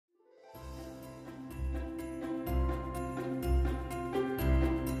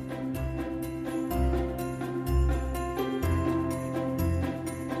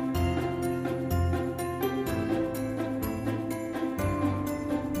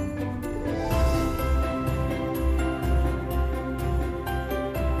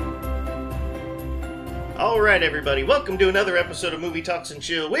Alright, everybody, welcome to another episode of Movie Talks and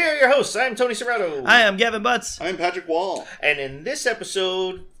Chill. We are your hosts. I'm Tony Serrato. Hi, I'm Gavin Butts. I'm Patrick Wall. And in this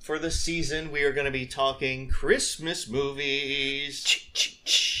episode, for the season, we are going to be talking Christmas movies.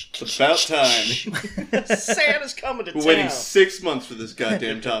 It's about time. Santa's coming to We're town. waiting 6 months for this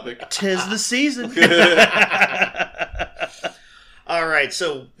goddamn topic. Tis the season. Alright,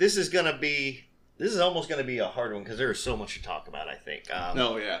 so this is almost going to be a hard one because there is so much to talk about, I think.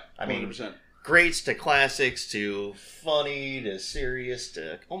 Oh, yeah. 100%. I mean, greats to classics to funny to serious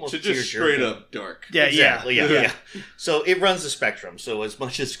to almost to just tear-jerking. straight up dark. Yeah, Exactly, yeah. yeah. So it runs the spectrum. So as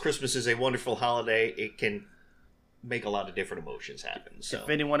much as Christmas is a wonderful holiday, it can make a lot of different emotions happen. So If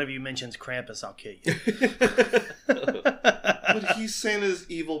any one of you mentions Krampus, I'll kill you. But he's Santa's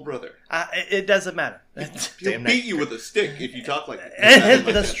evil brother. It doesn't matter. He'll Damn beat you with a stick if you talk like that.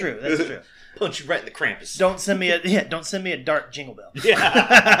 That's true. That's true. punch you right in the Krampus. Don't send me a dark jingle bell.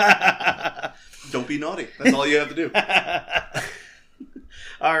 Yeah. Don't be naughty. That's all you have to do.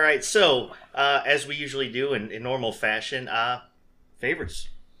 All right. So as we usually do in normal fashion, favorites.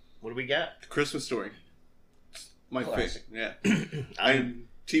 What do we got? Christmas Story. My Classic. favorite. Yeah.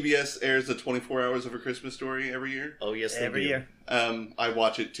 TBS airs the 24 Hours of a Christmas Story every year. Oh yes, they Every do. year. I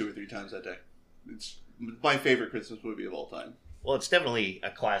watch it 2 or 3 times that day. It's my favorite Christmas movie of all time. Well, it's definitely a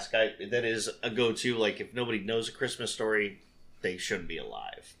classic. That is a go-to. Like if nobody knows A Christmas Story, they shouldn't be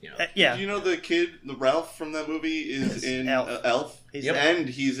alive. You know. Yeah. Do you know the kid, the Ralph from that movie, is in Elf? He's And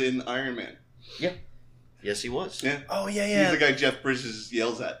he's in Iron Man. Yes, he was. Yeah. Oh, yeah. He's the guy Jeff Bridges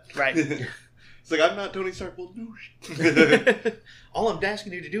yells at. Right. It's like, I'm not Tony Stark. Well, no. All I'm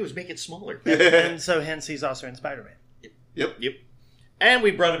asking you to do is make it smaller. And so hence he's also in Spider-Man. Yep. And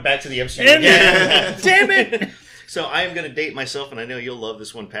we brought it back to the MCU And again. damn it! So I am going to date myself, and I know you'll love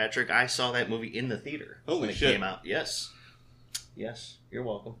this one, Patrick. I saw that movie in the theater Holy when it shit. came out. Yes, you're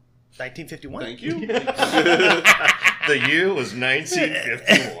welcome. 1951. Thank you. The year was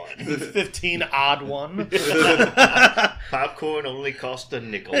 1951. 15 odd one. Popcorn only cost a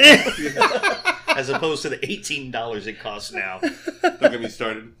nickel, as opposed to the $18 it costs now. Don't get me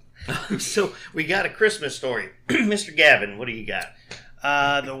started. So we got A Christmas Story. Mr. Gavin, what do you got?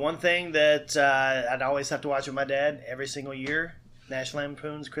 The one thing that I'd always have to watch with my dad every single year, National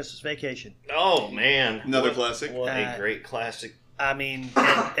Lampoon's Christmas Vacation. Oh, man. Another classic. What a great classic. I mean,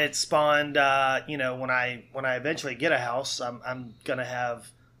 it spawned. When I eventually get a house, I'm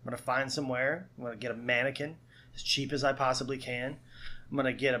gonna find somewhere. I'm gonna get a mannequin as cheap as I possibly can. I'm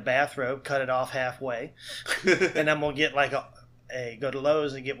gonna get a bathrobe, cut it off halfway, and I'm gonna get go to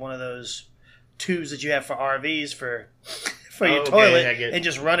Lowe's and get one of those tubes that you have for RVs for your toilet, and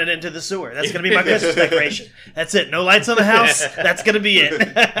just run it into the sewer. That's gonna be my Christmas decoration. That's it. No lights on the house. That's gonna be it.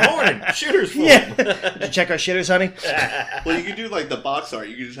 Morning, shitter's full. Yeah. Did you check our shitters, honey? Well, you could do like the box art.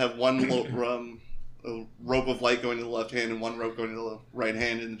 You could just have one a rope of light going to the left hand and one rope going to the right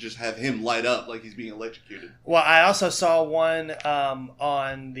hand, and just have him light up like he's being electrocuted. Well, I also saw one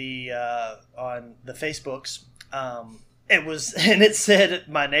on the Facebooks. It said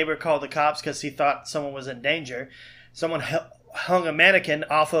my neighbor called the cops because he thought someone was in danger. Someone hung a mannequin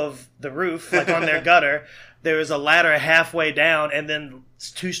off of the roof, like on their gutter. There was a ladder halfway down, and then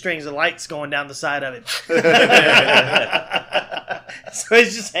 2 strings of lights going down the side of it. So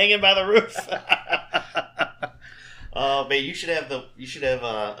he's just hanging by the roof. Man, you should have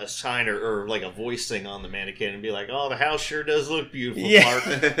a sign or like a voice thing on the mannequin and be like, "Oh, the house sure does look beautiful, Mark.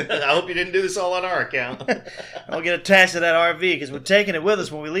 I hope you didn't do this all on our account." I'll get attached to that RV because we're taking it with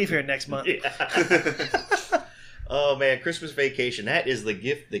us when we leave here next month. Yeah. Oh man, Christmas Vacation. That is the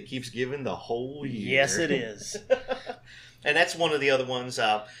gift that keeps giving the whole year. Yes, it is. And that's one of the other ones.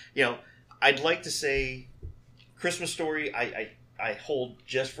 I'd like to say Christmas Story. I hold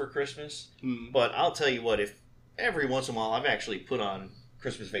just for Christmas, but I'll tell you what. If every once in a while I've actually put on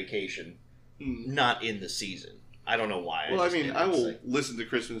Christmas Vacation, not in the season. I don't know why. Well, I will listen to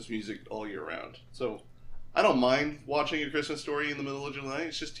Christmas music all year round, so I don't mind watching A Christmas Story in the middle of July.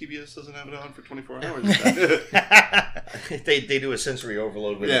 It's just TBS doesn't have it on for 24 hours. They do a sensory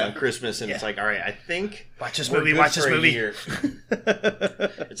overload with it on Christmas, and it's like, all right, I think Watch this we're movie. good Watch for this a movie. year.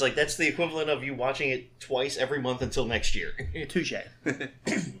 It's like that's the equivalent of you watching it twice every month until next year. Touche.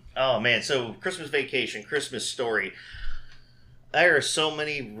 Oh man, so Christmas Vacation, Christmas Story. There are so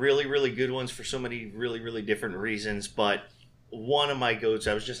many really, really good ones for so many really, really different reasons, but one of my go-tos,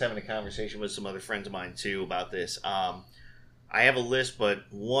 I was just having a conversation with some other friends of mine too about this. I have a list, but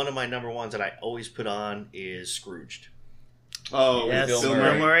one of my number ones that I always put on is Scrooged. Oh, Yes, Bill Bill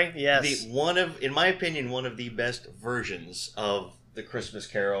Murray. Murray. Yes. In my opinion, one of the best versions of the Christmas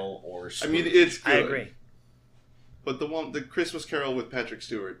Carol or Scrooge. I mean, it's good. I agree. But the Christmas Carol with Patrick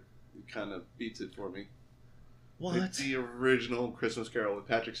Stewart, kind of beats it for me. What? Like the original Christmas Carol with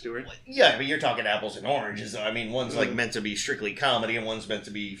Patrick Stewart. Yeah, but you're talking apples and oranges. I mean, one's like meant to be strictly comedy, and one's meant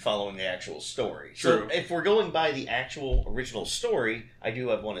to be following the actual story. True. So if we're going by the actual original story, I do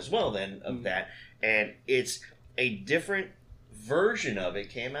have one as well then of that, and it's a different version of it.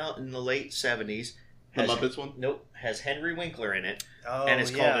 Came out in the late 70s. The Muppets one? Nope, has Henry Winkler in it, Oh, and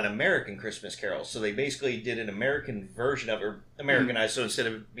it's yeah. called An American Christmas Carol. So they basically did an American version of it, or Americanized. So instead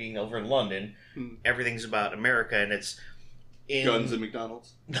of being over in London, everything's about America, and it's in Guns and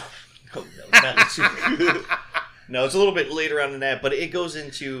McDonald's. No, not no, it's a little bit later on than that, but it goes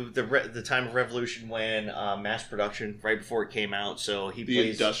into the time of Revolution when mass production, right before it came out. So he The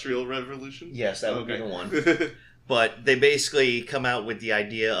plays Industrial Revolution? Yes, that would be the one. But they basically come out with the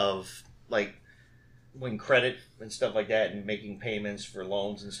idea of like when credit and stuff like that, and making payments for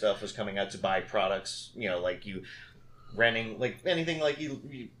loans and stuff was coming out to buy products. You know, like you renting, like anything, like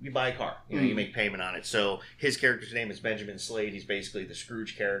you buy a car. You know, you make payment on it. So his character's name is Benjamin Slade. He's basically the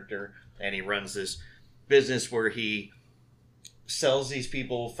Scrooge character, and he runs this business where he sells these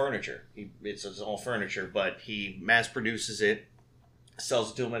people furniture. It's all furniture, but he mass produces it,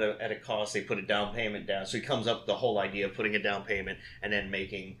 sells it to them at a cost. They put a down payment down. So he comes up with the whole idea of putting a down payment and then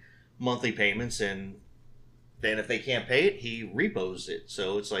making monthly payments, and then if they can't pay it, he repos it.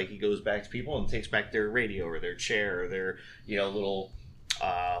 So it's like he goes back to people and takes back their radio or their chair or their little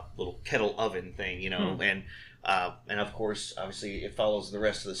kettle oven thing, and of course, obviously, it follows the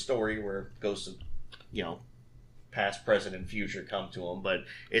rest of the story where ghosts of past, present, and future come to him. But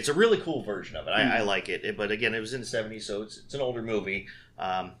it's a really cool version of it. I like it. But again, it was in the 70s, so it's an older movie.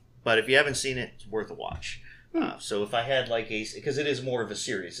 But if you haven't seen it, it's worth a watch. So if I had because it is more of a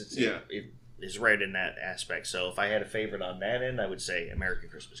series, it is right in that aspect. So if I had a favorite on that end, I would say American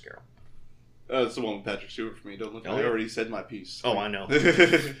Christmas Carol. It's the one with Patrick Stewart for me. Don't look. I already said my piece. Oh, I know.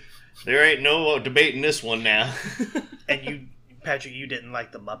 There ain't no debating this one now. And you, Patrick, you didn't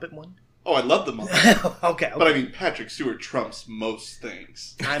like the Muppet one? Oh, I love the Muppet. Okay. But I mean, Patrick Stewart trumps most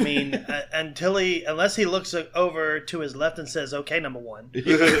things. I mean, unless he looks over to his left and says, "Okay, number one." Make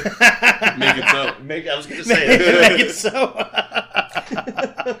it so. I was going to say that. Make it so.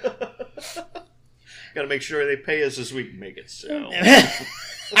 Got to make sure they pay us this week. Make it so.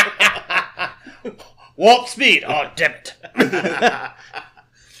 Warp speed. Oh, damn it.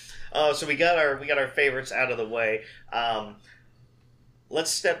 So we got our favorites out of the way. Let's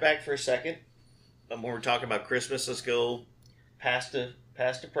step back for a second. When we're talking about Christmas, let's go past to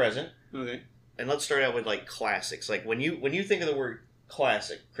present. Okay. And let's start out with like classics. Like when you think of the word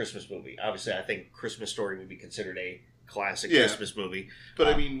classic Christmas movie, obviously I think Christmas Story would be considered a classic Christmas movie. But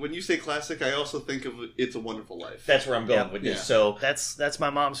I mean, when you say classic, I also think of It's a Wonderful Life. That's where I'm going with this. Yeah. So That's my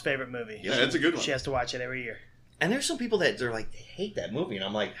mom's favorite movie. Yeah, it's a good one. She has to watch it every year. and there's some people that they're like, they hate that movie, and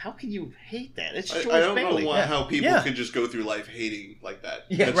I'm like, how can you hate that? It's George I don't Bailey. know how people Yeah. can just go through life hating like that.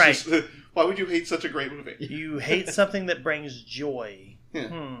 Yeah, That's right. just- why would you hate such a great movie? You hate something that brings joy.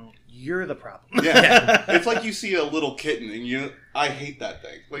 Yeah. You're the problem. Yeah, it's like you see a little kitten and I hate that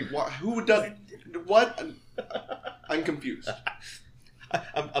thing. Like, who does? What? I'm confused.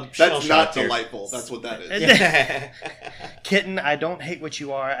 I'm That's not shell-shocked here. delightful. That's what that is. Yeah. Kitten, I don't hate what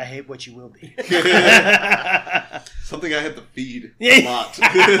you are. I hate what you will be. Something I have to feed a lot.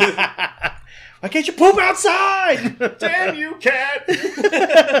 Why can't you poop outside? Damn you, cat!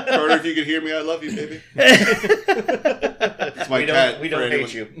 Carter, if you could hear me, I love you, baby. It's my cat. We for don't anyone.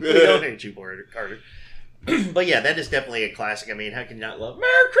 hate you. We don't hate you, Carter. But yeah, that is definitely a classic. I mean, how can you not love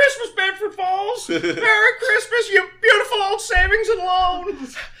Merry Christmas, Bedford Falls? Merry Christmas, you beautiful old savings and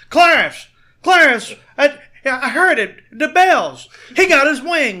loans. Clarence, I heard it. The bells. He got his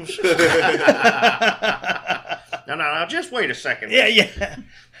wings. No, just wait a second. Yeah.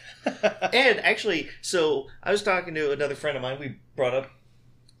 And actually, so I was talking to another friend of mine. We brought up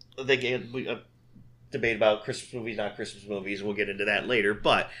a debate about Christmas movies, not Christmas movies, and we'll get into that later.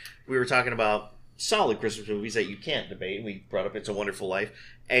 But we were talking about solid Christmas movies that you can't debate, and we brought up It's a Wonderful Life,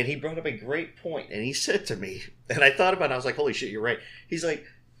 and he brought up a great point, and he said to me, and I thought about it, I was like, holy shit, you're right. He's like,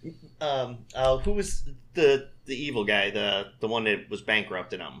 who was the evil guy, the one that was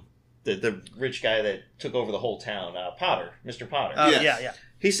bankrupting him? The rich guy that took over the whole town, Potter, Mr. Potter. Yeah.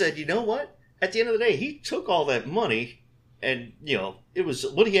 He said, you know what? At the end of the day, he took all that money, and, it was,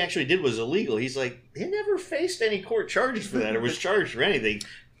 what he actually did was illegal. He's like, he never faced any court charges for that or was charged for anything.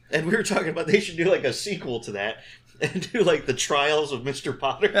 And we were talking about they should do like a sequel to that. and do like the trials of Mr.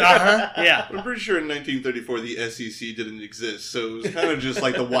 Potter. Yeah. I'm pretty sure in 1934 the SEC didn't exist, so it was kind of just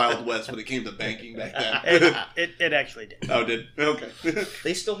like the Wild West when it came to banking back then. It actually did. Oh, did? Okay.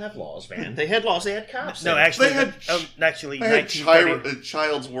 They still have laws, man. They had laws. They had cops. No, then. actually, They had- actually, I had 1930.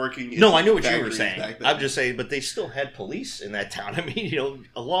 child's working. No, I in knew what you were factories saying. back then. I'm just saying, but they still had police in that town. I mean,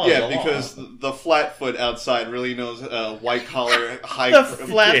 a law. Yeah, is a because law. the flatfoot outside really knows white collar high. The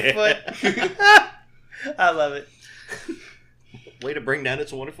flat foot. I love it. Way to bring down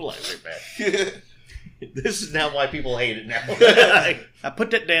It's a Wonderful Life, right back. This is now why people hate it now. I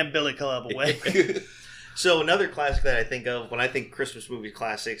put that damn Billy Club away. So another classic that I think of when I think Christmas movie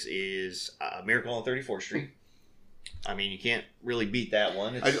classics is Miracle on 34th Street. I mean, you can't really beat that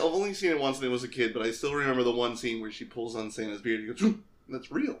one. I've only seen it once when I was a kid, but I still remember the one scene where she pulls on Santa's beard and goes,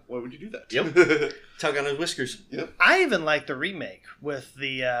 "That's real. Why would you do that?" Yep. Tug on his whiskers. Yep. I even like the remake with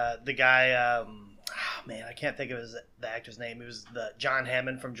the guy. Man, I can't think of the actor's name. He was the John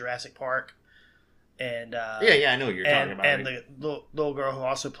Hammond from Jurassic Park, and Yeah, I know what you're talking about. and the little girl who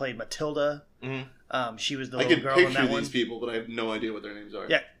also played Matilda. Mm-hmm. She was the I little can girl in picture that one. these people, but I have no idea what their names are.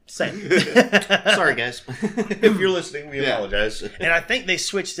 Yeah, same. Sorry, guys. If you're listening, we apologize. And I think they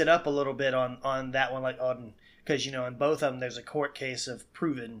switched it up a little bit on that one, because in both of them there's a court case of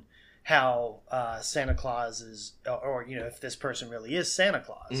proving how Santa Claus is, or if this person really is Santa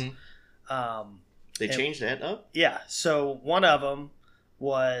Claus. Mm-hmm. They changed that up? Yeah. So one of them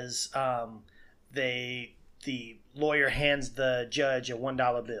was the lawyer hands the judge a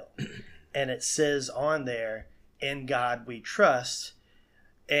 $1 bill, and it says on there, "In God We Trust,"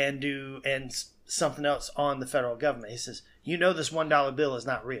 and something else on the federal government. He says, this $1 bill is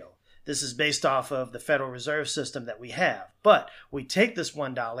not real. This is based off of the Federal Reserve System that we have. But we take this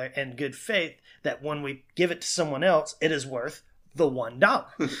 $1 in good faith that when we give it to someone else, it is worth the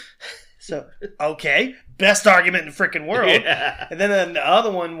 $1. So, okay, best argument in the freaking world. Yeah. And then the other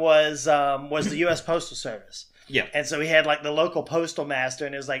one was the U.S. Postal Service. Yeah. And so he had like the local postal master,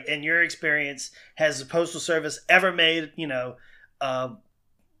 and it was like, in your experience, has the Postal Service ever made,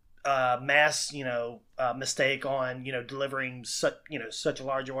 mass, mistake on, delivering such a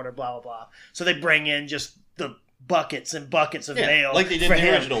large order, blah, blah, blah. So they bring in just the buckets and buckets of mail. Like they did for in the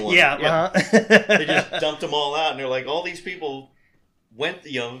him. original one. Yeah. Uh-huh. They just dumped them all out, and they're like, all these people went,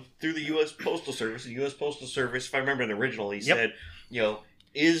 through the U.S. Postal Service. The U.S. Postal Service, if I remember in the original, he said,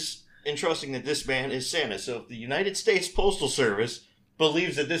 is entrusting that this man is Santa. So if the United States Postal Service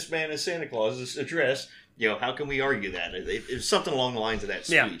believes that this man is Santa Claus, this address, how can we argue that? It was something along the lines of that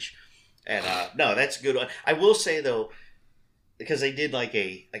speech. Yeah. And, no, that's a good one. I will say, though, because they did like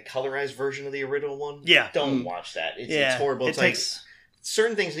a colorized version of the original one. Yeah. Don't watch that. It's horrible. It's like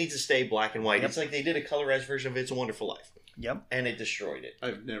certain things need to stay black and white. Yep. It's like they did a colorized version of It's a Wonderful Life. Yep. And it destroyed it.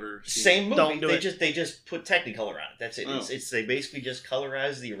 I've never seen Same movie. Don't do they just put Technicolor on it. That's it. Oh. They basically just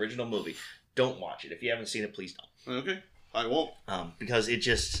colorized the original movie. Don't watch it. If you haven't seen it, please don't. Okay. I won't. Because it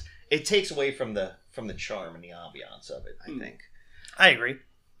takes away from the charm and the ambiance of it, I think. I agree.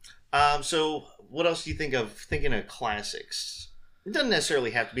 So what else do you think of, thinking of classics? It doesn't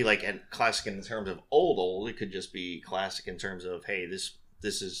necessarily have to be like a classic in terms of old. It could just be classic in terms of, hey, this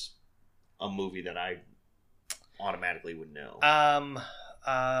is a movie that I automatically would know.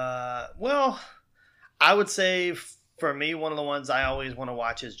 Well, I would say for me, one of the ones I always want to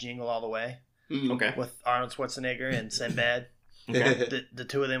watch is Jingle All the Way. Okay. With Arnold Schwarzenegger and Sinbad. Okay. The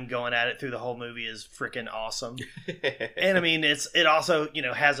two of them going at it through the whole movie is freaking awesome. And I mean, it also,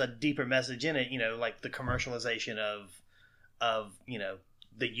 has a deeper message in it, like the commercialization of that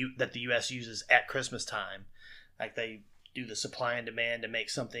the US uses at Christmas time. Like they do the supply and demand to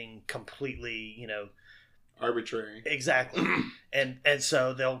make something completely, arbitrary. Exactly. and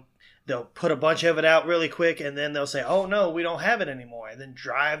so they'll put a bunch of it out really quick, and then they'll say, "Oh no, we don't have it anymore," and then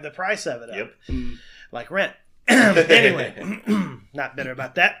drive the price of it up. Yep. Like rent. Anyway, not bitter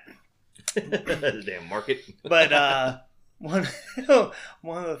about that. The damn market. But one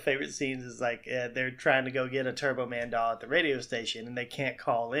of the favorite scenes is like they're trying to go get a Turbo Man doll at the radio station, and they can't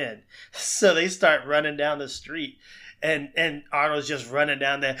call in, so they start running down the street. And Arnold's just running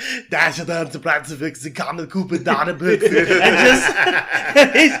down there. Dash down to Platzvix and Common Cooper Donneberg.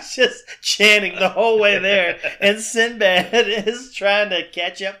 And he's just chanting the whole way there. And Sinbad is trying to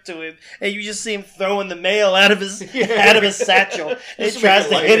catch up to him. And you just see him throwing the mail out of his satchel. And he tries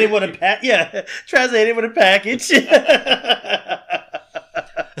to hit him with a tries to hit him with a package.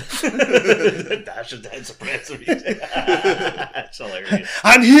 Dash and dance That's hilarious.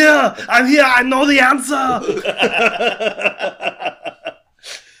 I'm here. I know the answer.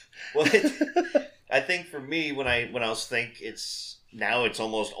 Well, I think for me, when I was think, it's now it's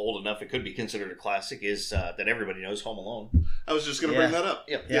almost old enough it could be considered a classic, is that everybody knows Home Alone. I was just going to bring that up.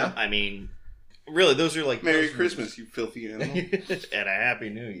 Yeah. I mean, really, those are like... Merry Christmas, you filthy animal. And a Happy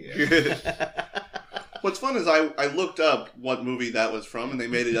New Year. What's fun is I looked up what movie that was from, and they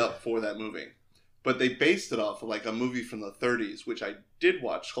made it up for that movie. But they based it off of like a movie from the 30s, which I did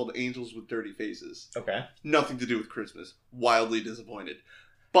watch, called Angels with Dirty Faces. Okay. Nothing to do with Christmas. Wildly disappointed.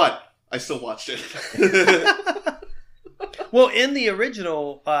 But I still watched it. Well, in the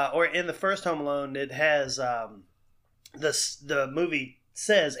original, or in the first Home Alone, it has the movie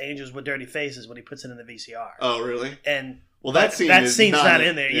says "Angels with Dirty Faces" when he puts it in the VCR. Oh, really? And well, that scene's not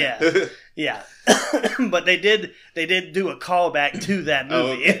in there. Yeah. But they did do a callback to that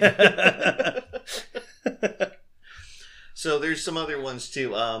movie. Oh, okay. So there's some other ones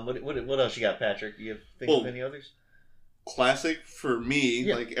too. What else you got, Patrick? You think of any others? Classic for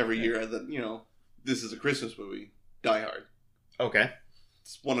me, like every year, this is a Christmas movie. Die Hard. Okay.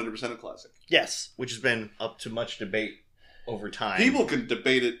 It's 100% a classic. Yes. Which has been up to much debate over time. People can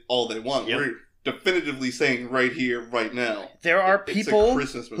debate it all they want. Yep. We're definitively saying right here, right now. There are people who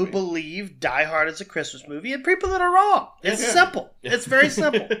movie. believe Die Hard is a Christmas movie, and people that are wrong. It's Yeah. simple. It's very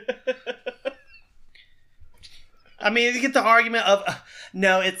simple. I mean, you get the argument of,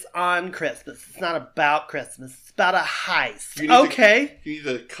 no, it's on Christmas. It's not about Christmas. It's about a heist. You need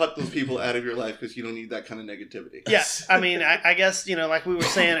to cut those people out of your life because you don't need that kind of negativity. Yeah, I mean, I guess, like we were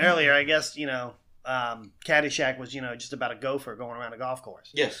saying earlier, I guess, Caddyshack was, just about a gopher going around a golf course.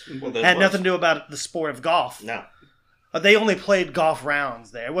 Yes. Well, It had nothing to do about the sport of golf. No. They only played golf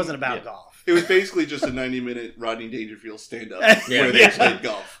rounds there. It wasn't about golf. It was basically just a 90-minute Rodney Dangerfield stand-up where they played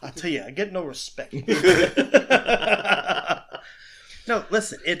golf. I'll tell you, I get no respect. No,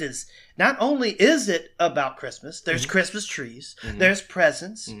 listen, it is, not only is it about Christmas, there's Christmas trees, there's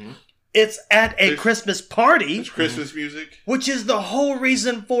presents, it's at there's Christmas party. There's Christmas music. Which is the whole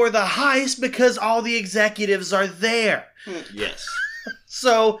reason for the heist, because all the executives are there. Yes.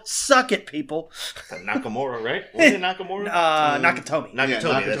 So, suck it, people. Nakamura, right? Was it Nakamura? Nakatomi.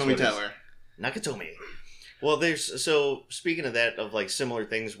 Nakatomi Tower. Nakatomi. Well, so speaking of that, of like similar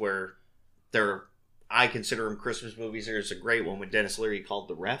things where I consider them Christmas movies. There's a great one with Dennis Leary called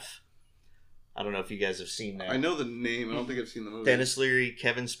The Ref. I don't know if you guys have seen that. I know the name. I don't think I've seen the movie. Dennis Leary,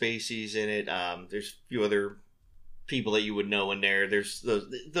 Kevin Spacey's in it. There's a few other people that you would know in there. There's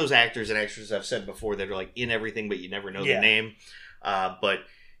those actors and actresses I've said before that are like in everything, but you never know the name. But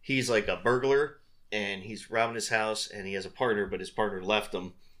he's like a burglar, and he's robbing his house, and he has a partner, but his partner left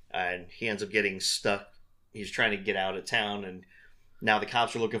him, and he ends up getting stuck. He's trying to get out of town, and now the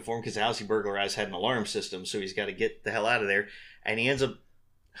cops are looking for him because the house he burglarized had an alarm system, so he's got to get the hell out of there. And he ends up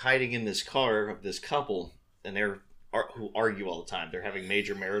hiding in this car of this couple, and who argue all the time. They're having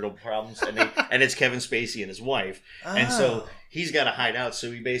major marital problems, and it's Kevin Spacey and his wife. Oh. And so he's got to hide out,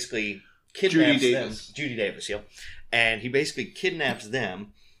 so he basically kidnaps them. Judy Davis, yep. And he basically kidnaps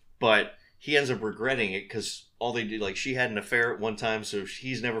them, but he ends up regretting it because all they do, like, she had an affair at one time, so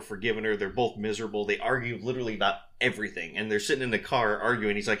he's never forgiven her. They're both miserable. They argue literally about everything, and they're sitting in the car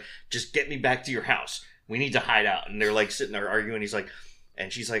arguing. He's like, just get me back to your house. We need to hide out. And they're like sitting there arguing. He's like,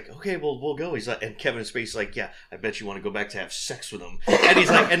 and she's like, okay, well, we'll go. He's like, and Kevin Spacey's like, yeah, I bet you want to go back to have sex with him. And he's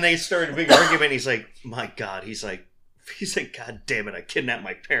like, and they started a big argument. He's like, my God. He's like, God damn it, I kidnapped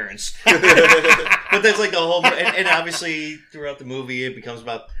my parents. But that's like the whole, and obviously throughout the movie, it becomes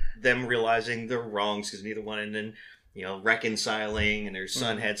about them realizing their wrongs because neither one, and then, reconciling, and their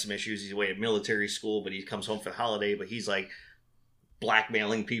son had some issues. He's away at military school, but he comes home for the holiday, but he's like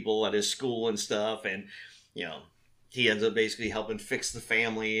blackmailing people at his school and stuff, and, he ends up basically helping fix the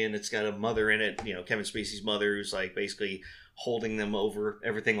family, and it's got a mother in it, Kevin Spacey's mother, who's like basically holding them over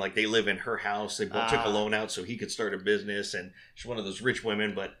everything. Like they live in her house. They both took a loan out so he could start a business, and she's one of those rich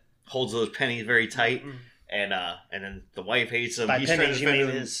women, but holds those pennies very tight. And then the wife hates him. By He's pennies, trying to you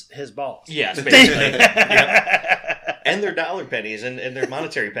mean his balls. Yes, basically. Yep. And they're dollar pennies and they're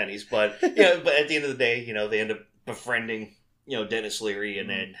monetary pennies. But but at the end of the day, they end up befriending Dennis Leary and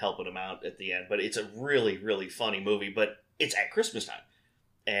then helping him out at the end. But it's a really, really funny movie. But it's at Christmas time,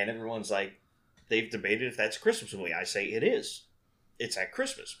 and everyone's like, they've debated if that's a Christmas movie. I say it is. It's at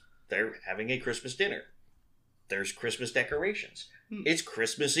Christmas. They're having a Christmas dinner. There's Christmas decorations. It's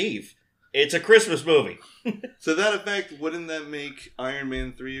Christmas Eve. It's a Christmas movie. So that effect, wouldn't that make Iron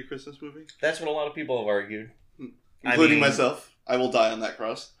Man 3 a Christmas movie? That's what a lot of people have argued. Including myself. I will die on that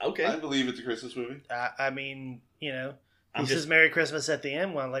cross. Okay. I believe it's a Christmas movie. He says Merry Christmas at the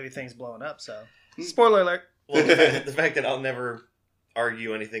end while everything's blowing up, so. Spoiler alert. Well, the fact that I'll never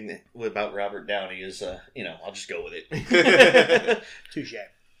argue anything about Robert Downey is, I'll just go with it. Touche.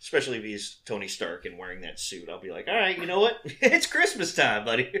 Especially if he's Tony Stark and wearing that suit. I'll be like, all right, you know what? It's Christmas time,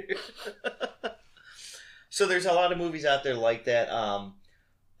 buddy. So there's a lot of movies out there like that.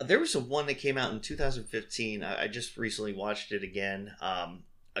 There was one that came out in 2015. I just recently watched it again.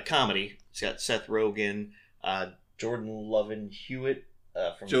 A comedy. It's got Seth Rogen, Jordan Lovin-Hewitt.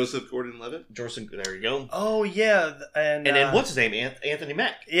 From Joseph Gordon-Levitt. There you go. Oh yeah, and then what's his name? Anthony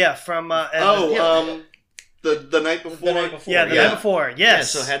Mack. Yeah, from The night before. The night before. Yes.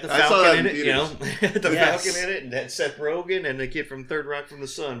 Yeah, so had the Falcon in it, you know. The Falcon in it, and had Seth Rogen and the kid from Third Rock from the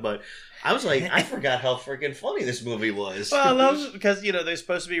Sun. But I was like, I forgot how freaking funny this movie was. Well, I love it because, they're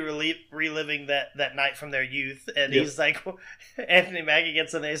supposed to be reliving that night from their youth. And he's like, Anthony Mackie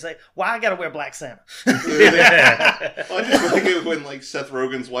gets in there, he's like, why I gotta wear Black Santa? Well, I just like it when, like, Seth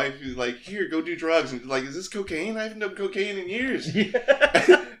Rogen's wife is like, here, go do drugs. And like, is this cocaine? I haven't done cocaine in years.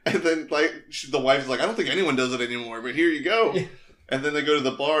 Yeah. And then, like, the wife's like, I don't think anyone does it anymore, but here you go. And then they go to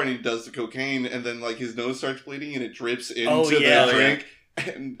the bar and he does the cocaine, and then, like, his nose starts bleeding and it drips into the drink.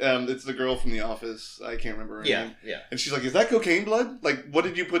 And it's the girl from The Office. I can't remember her name. Yeah. And she's like, is that cocaine blood? Like, what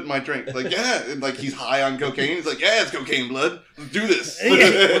did you put in my drink? Like, yeah. And, like, he's high on cocaine. He's like, yeah, it's cocaine blood. Let's do this.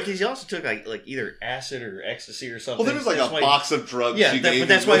 Well, because he also took, like either acid or ecstasy or something. Well, there was, like, a box of drugs she gave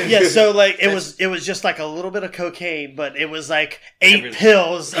that's why. Yeah, so, like, it was just, like, a little bit of cocaine, but it was, like, 8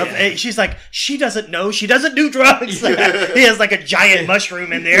 pills. She's like, she doesn't know. She doesn't do drugs. Like, he has, like, a giant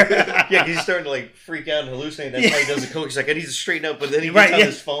mushroom in there. Yeah, because he's starting to, like, freak out and hallucinate. That's why he does the coke. He's like, I need to straighten up. But then he gets on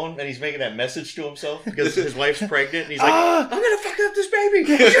his phone and he's making that message to himself because his wife's pregnant. And he's like, I'm going to fuck up this baby.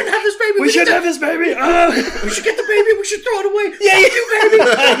 We shouldn't have this baby. We shouldn't have this baby. We should get the baby. We should throw it away. Yeah,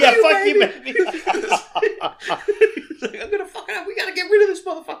 fuck you, baby. Fuck you, baby. He's like, I'm going to fuck it up. We got to get rid of this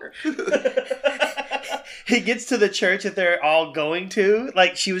motherfucker. He gets to the church that they're all going to,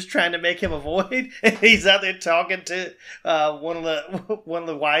 like she was trying to make him avoid, and he's out there talking to one of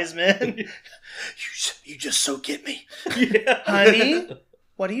the wise men. You just so get me, honey.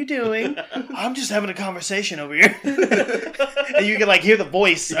 What are you doing? I'm just having a conversation over here. And you can like hear the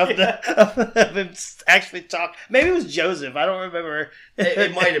voice of him actually talk. Maybe it was Joseph. I don't remember.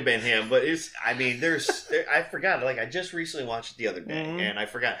 It might have been him, but I forgot. Like I just recently watched it the other day, and I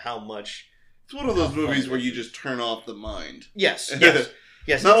forgot how much. It's one of those movies where you just turn off the mind. Yes.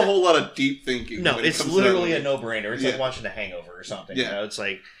 Not a whole lot of deep thinking. No, it's literally a no-brainer. It's like watching The Hangover or something. Yeah. It's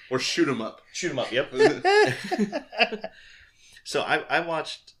like or Shoot 'em Up. Shoot 'em Up. Yep. So I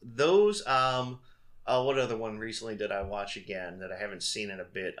watched those. What other one recently did I watch again that I haven't seen in a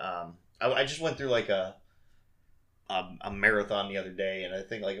bit? I just went through like a marathon the other day, and I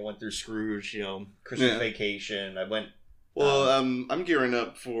think like I went through Scrooge, Christmas Vacation. I went. Well, I'm gearing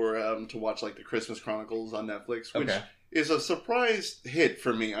up for to watch like the Christmas Chronicles on Netflix, which is a surprise hit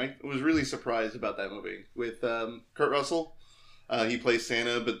for me. I was really surprised about that movie with Kurt Russell. He plays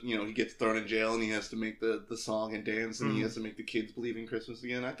Santa, but he gets thrown in jail and he has to make the song and dance, and he has to make the kids believe in Christmas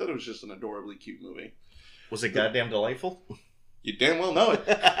again. I thought it was just an adorably cute movie. Was it goddamn delightful? You damn well know it.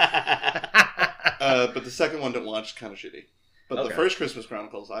 But the second one, don't watch, kind of shitty. But the first Christmas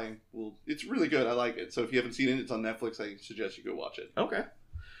Chronicles, it's really good. I like it. So if you haven't seen it, it's on Netflix. I suggest you go watch it. Okay.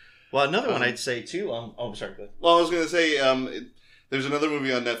 Well, another one I'd say too. I'm sorry. Go ahead. Well, I was going to say there's another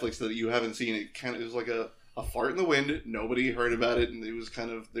movie on Netflix that you haven't seen. It was like a fart in the wind. Nobody heard about it, and it was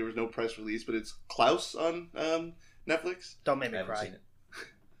there was no press release. But it's Klaus on Netflix. Don't make me cry.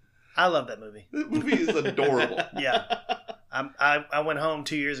 I love that movie. That movie is adorable. Yeah. I went home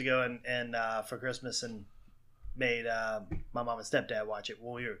 2 years ago and for Christmas and made my mom and stepdad watch it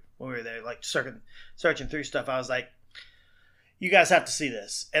when we were there, like searching through stuff. I was like, you guys have to see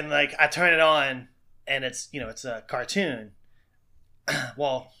this. And like I turn it on and it's it's a cartoon.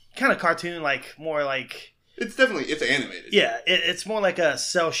 Well, kind of cartoon, like more like it's animated. Yeah, it's more like a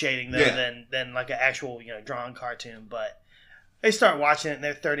cell shading than like an actual drawn cartoon. But they start watching it and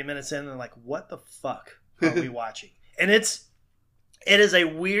they're 30 minutes in and they're like, what the fuck are we watching? And it is a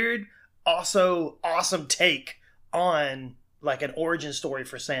weird, also awesome take on like an origin story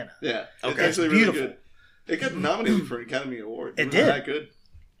for Santa. Yeah, it's actually beautiful. Really good. It got nominated for an Academy Award. It did. That good.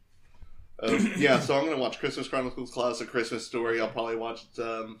 So I'm going to watch Christmas Chronicles, Klaus, A Christmas Story. I'll probably watch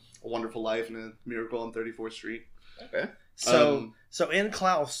A Wonderful Life and A Miracle on 34th Street. Okay. So in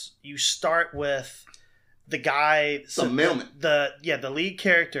Klaus, you start with the guy, the mailman. The lead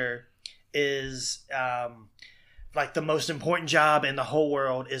character is like the most important job in the whole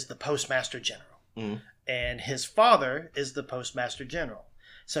world is the Postmaster General. Mm. And his father is the Postmaster General.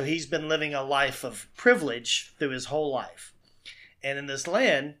 So he's been living a life of privilege through his whole life. And in this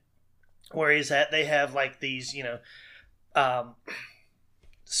land where he's at, they have like these,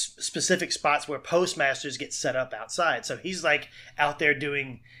 specific spots where postmasters get set up outside. So he's like out there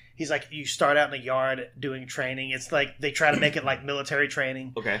doing. He's like, you start out in the yard doing training. It's like they try to make it like military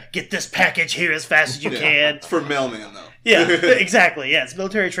training. Okay. Get this package here as fast as you can. It's for mailman, though. Yeah, exactly. Yeah, it's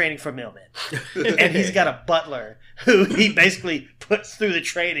military training for mailmen. And he's got a butler who he basically puts through the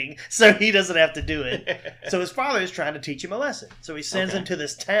training so he doesn't have to do it. So his father is trying to teach him a lesson. So he sends him to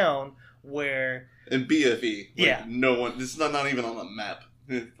this town where... In BFE. Yeah. No one... This is not even on the map.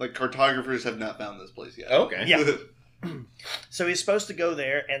 Like, cartographers have not found this place yet. Okay. Yeah. So he's supposed to go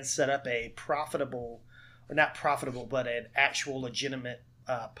there and set up a profitable, or not profitable, but an actual legitimate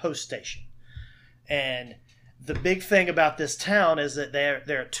post station. And the big thing about this town is that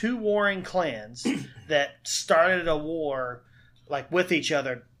there are two warring clans that started a war like with each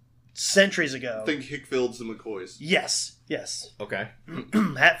other centuries ago. I think Hickfields and McCoys. Yes. Okay.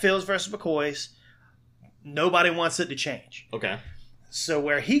 Hatfields versus McCoys. Nobody wants it to change. Okay. So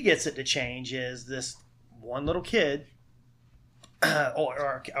where he gets it to change is this one little kid. All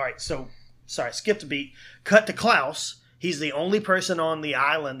right, so, sorry, skipped a beat. Cut to Klaus. He's the only person on the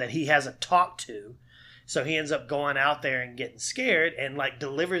island that he hasn't talked to. So he ends up going out there and getting scared and, like,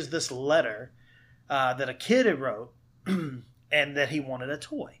 delivers this letter that a kid had wrote and that he wanted a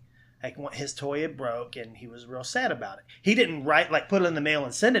toy. Like, his toy had broke and he was real sad about it. He didn't write, like, put it in the mail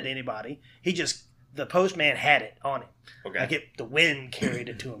and send it to anybody. He just... The postman had it on him. Okay. Like the wind carried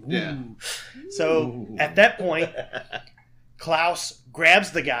it to him. Yeah. So at that point, Klaus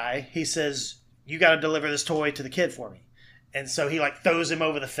grabs the guy. He says, "You got to deliver this toy to the kid for me." And so he like throws him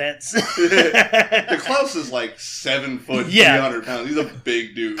over the fence. The Klaus is like 7 foot, 300 pounds. He's a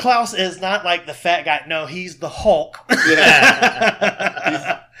big dude. Klaus is not like the fat guy. No, he's the Hulk.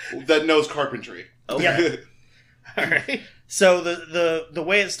 Yeah. That knows carpentry. Yeah. All right. So the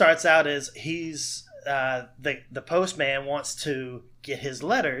way it starts out is he's the postman wants to get his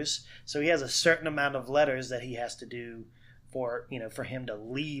letters, so he has a certain amount of letters that he has to do for him to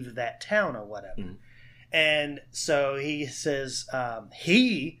leave that town or whatever. Mm-hmm. And so he says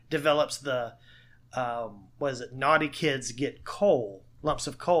he develops the naughty kids get lumps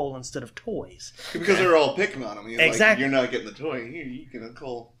of coal instead of toys because they're all picking on him. He's exactly. Like, you're not getting the toy. Here, you get a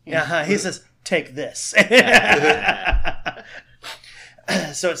coal. Yeah, he says, "Take this."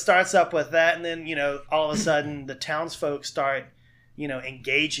 So it starts up with that, and then all of a sudden the townsfolk start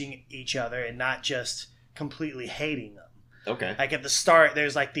engaging each other and not just completely hating them. Okay. Like at the start,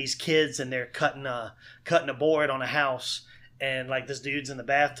 there's like these kids and they're cutting a board on a house, and like this dude's in the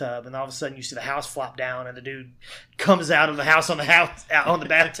bathtub, and all of a sudden you see the house flop down, and the dude comes out of the house on the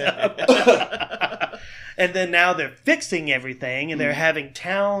bathtub. And then now they're fixing everything, and they're having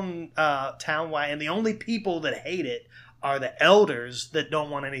townwide, and the only people that hate it are the elders that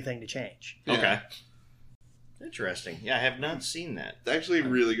don't want anything to change. Yeah. Okay. Interesting. Yeah, I have not seen that. It's actually a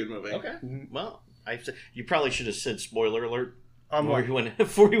really good movie. Okay. Well, you probably should have said spoiler alert Before you went into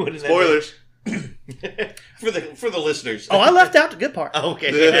Spoilers. for the listeners. Oh, I left out the good part.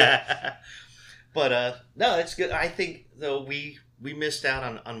 Okay. But no, it's good. I think though we missed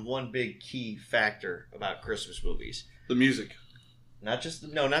out on one big key factor about Christmas movies. The music. Not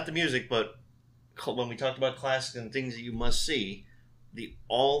the music, but when we talked about classics and things that you must see,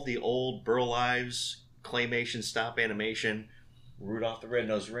 all the old Burl Ives claymation stop animation, Rudolph the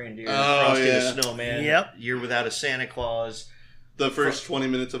Red-Nosed Reindeer, Frosty the Snowman, Yep. Year Without a Santa Claus, the first 20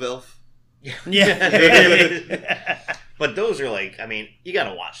 minutes of Elf. Yeah. But those are like, I mean, you got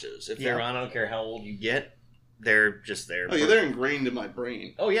to watch those. If they're Yeah. on, I don't care how old you get, they're just there. Oh yeah, they're ingrained in my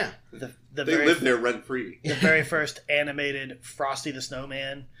brain. Oh yeah. They live there rent free. The very first animated Frosty the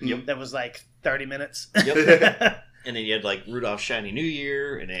Snowman. Yep. That was like 30 minutes. Yep. And then you had like Rudolph's Shiny New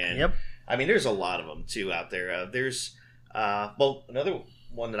Year, and then Yep. I mean, there's a lot of them too out there. There's another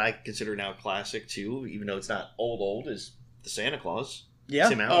one that I consider now classic too, even though it's not old, is the Santa Claus. Yeah.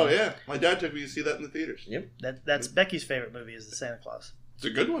 Tim Allen. Oh yeah, my dad took me to see that in the theaters. Yep. That's Becky's favorite movie is the Santa Claus. It's a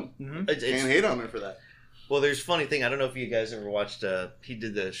good one. Mm-hmm. It's, Can't hate on her for that. well, there's a funny thing. I don't know if you guys ever watched. He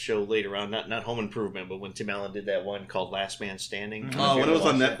did the show later on, not Home Improvement, but when Tim Allen did that one called Last Man Standing. Mhm. Oh, when it was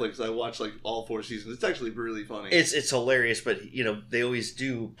on Watched Netflix, I watched like all 4 seasons. It's actually really funny. It's hilarious, but they always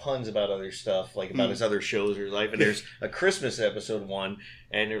do puns about other stuff, like about his other shows or life. And there's a Christmas episode one,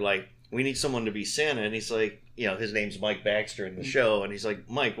 and they're like, "We need someone to be Santa," and he's like, his name's Mike Baxter in the show, and he's like,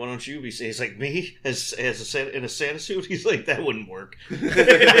 "Mike, why don't you be Santa?" He's like, "Me as a Santa, in a Santa suit?" He's like, "That wouldn't work."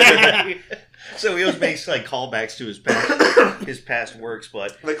 So he always makes like callbacks to his past works,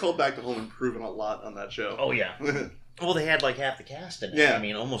 but They called back to Home Improvement a lot on that show. oh yeah. Well, they had like half the cast in it. Yeah. I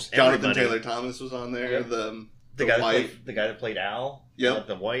mean, almost Jonathan everybody. Taylor Thomas was on there. Yep. The the guy wife. the guy that played Al. Yep.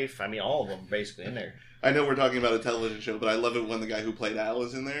 The wife. I mean, all of them are basically in there. I know we're talking about a television show, but I love it when the guy who played Al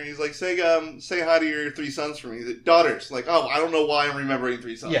is in there. He's like, say hi to your 3 sons for me. He's like, daughters. Like, oh, I don't know why I'm remembering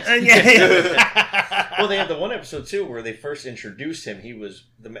 3 sons. Yeah. Well, they had the one episode, too, where they first introduced him. He was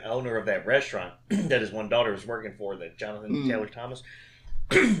the owner of that restaurant that his one daughter was working for, that Jonathan Taylor Thomas.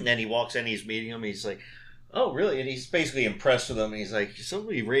 And he walks in, he's meeting him, he's like, oh, really? And he's basically impressed with him. And he's like,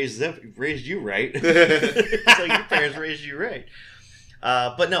 somebody raised you right. It's like, your parents raised you right.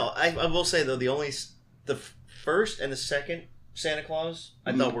 But no, I will say, though, the first and the second Santa Claus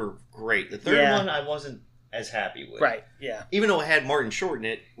I thought were great. The third one I wasn't as happy with. Right, yeah. Even though it had Martin Short in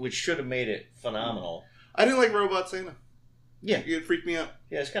it, which should have made it phenomenal. I didn't like Robot Santa. Yeah. It freaked me out.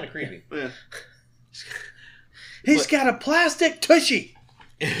 Yeah, it's kind of creepy. Yeah. He's got a plastic tushy.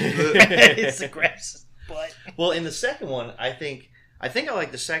 It's the grass. But well, in the second one, I think I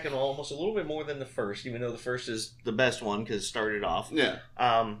like the second one almost a little bit more than the first, even though the first is the best one because it started off. Yeah.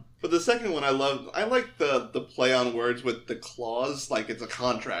 But the second one I like the play on words with the clause, like it's a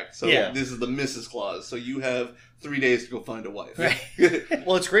contract. So this is the Mrs. Claus. So you have 3 days to go find a wife. right.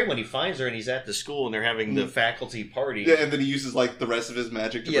 Well, it's great when he finds her and he's at the school and they're having the faculty party. Yeah, and then he uses like the rest of his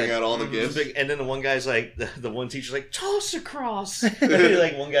magic to bring out all the gifts. And then the one guy's like, the one teacher's like, toss across.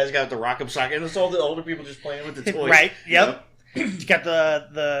 Like one guy's got the rock'em sock, and it's all the older people just playing with the toys. Right. Yep. You got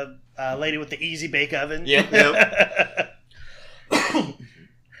the lady with the easy bake oven. Yep.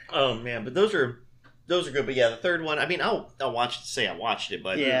 Oh man, but those are good. But yeah, the third one. I mean, I'll watch it. Say I watched it,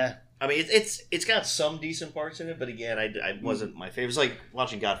 but yeah. I mean, it's got some decent parts in it, but again, I wasn't my favorite. It's like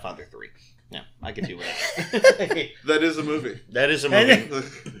watching Godfather 3. Yeah, I could do it. That is a movie. That is a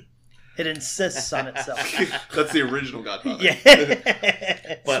movie. It insists on itself. That's the original Godfather. Yeah.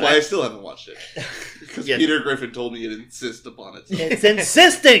 That's But why I still haven't watched it. Because Peter Griffin told me it insists upon it. It's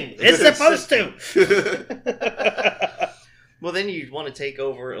insisting. It's supposed to. Well, then you want to take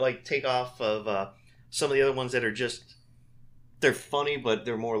off of some of the other ones that are just, they're funny, but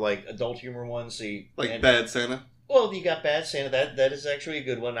they're more like adult humor ones. So Bad Santa? Well, you got Bad Santa. That is actually a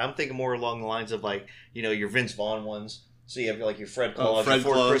good one. I'm thinking more along the lines of like, your Vince Vaughn ones. So you have like your Fred Claus, your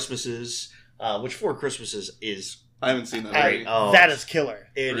Four Christmases, which Four Christmases is... I haven't seen that. That is killer.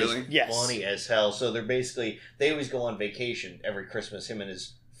 It really? Is funny as hell. So they always go on vacation every Christmas, him and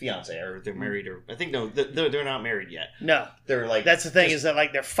his fiance, or they're married, or I think they're not married yet. No, they're like, that's the thing, is that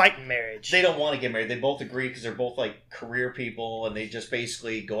like they're fighting marriage. They don't want to get married. They both agree because they're both like career people, and they just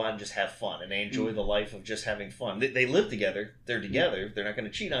basically go out and just have fun, and they enjoy the life of just having fun. They live together. They're together. They're not going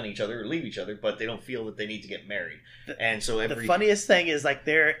to cheat on each other or leave each other, but they don't feel that they need to get married. And so the funniest thing is like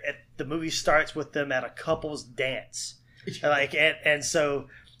the movie starts with them at a couple's dance, like and so.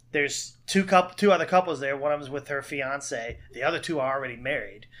 There's two other couples there. One of them's with her fiance. The other two are already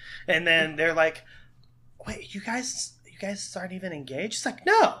married. And then they're like, "Wait, you guys aren't even engaged?" It's like,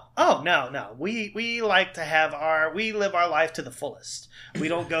 "No. Oh, no. We like to we live our life to the fullest. We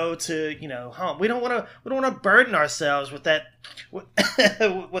don't go to, home. We don't want to burden ourselves with that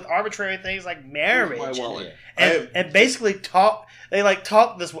with arbitrary things like marriage." My wallet. And basically talk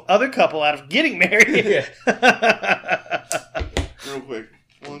this other couple out of getting married. Real quick.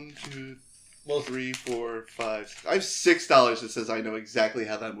 1, 2, 3, 4, 5. I have $6 that says I know exactly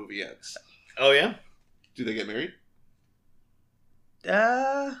how that movie ends. Oh yeah? Do they get married?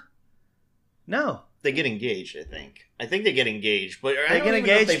 No. They get engaged, I think. I think they get engaged, but they get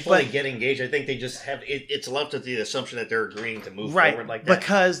engaged. They fully get engaged. I think they just have it's left with the assumption that they're agreeing to move forward like that.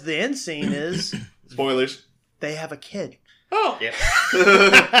 Because the end scene is spoilers. They have a kid. Oh, yep.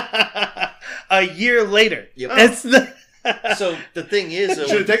 A year later. Yep. It's the. So the thing is,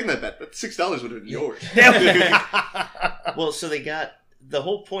 should have taken that bet. That $6 would have been yours. Well, so they got the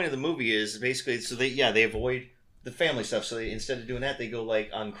whole point of the movie is basically they avoid the family stuff. So instead of doing that, they go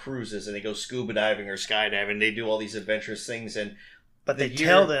like on cruises and they go scuba diving or skydiving. They do all these adventurous things But they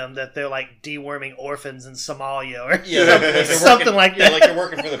tell them that they're like deworming orphans in Somalia or something like that. Yeah, like they're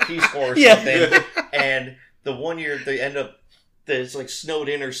working for the Peace Corps or something. And the one year they end up. It's like snowed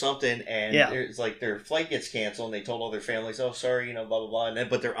in or something, and it's like their flight gets canceled, and they told all their families, "Oh, sorry, blah blah blah."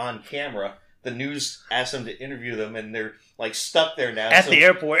 But they're on camera. The news asked them to interview them, and they're like stuck there now at the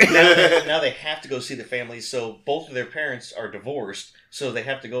airport. now they have to go see the families. So both of their parents are divorced, so they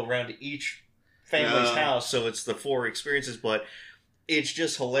have to go around to each family's house. So it's the 4 experiences, but it's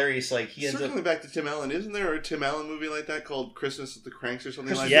just hilarious. Like he ends Circling back to Tim Allen, isn't there a Tim Allen movie like that called Christmas with the Cranks or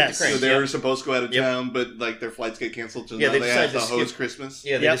something like yes. that? So they were supposed to go out of town, but like their flights get canceled, so now they have to host Christmas.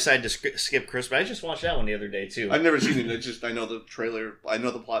 Yeah, they decide to skip Christmas. I just watched that one the other day too. I've never seen it. I know the trailer. I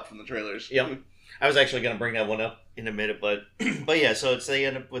know the plot from the trailers. Yep. I was actually going to bring that one up in a minute, but yeah. So they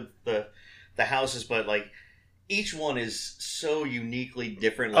end up with the houses, but like each one is so uniquely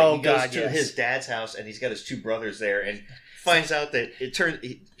different. Like he goes to his dad's house and he's got his 2 brothers there and finds out that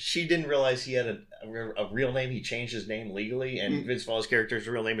she didn't realize he had a real name. He changed his name legally, and Vince Vaughn's character's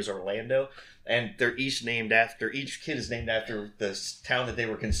real name is Orlando. And they're each each kid is named after the town that they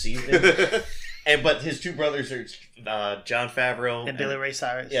were conceived in. But his 2 brothers are Jon Favreau and Billy Ray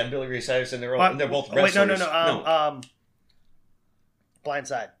Cyrus. Yeah, and Billy Ray Cyrus, and they're both wrestlers. Wait, no.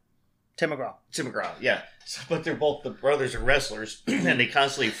 Blindside. Tim McGraw, yeah. But they're both, the brothers are wrestlers, and they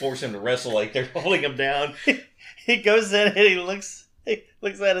constantly force him to wrestle, like they're holding him down. He goes in and he looks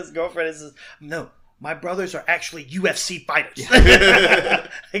at his girlfriend and says, "No, my brothers are actually UFC fighters."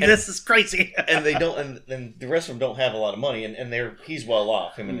 This is crazy. And they don't, and the rest of them don't have a lot of money, and he's well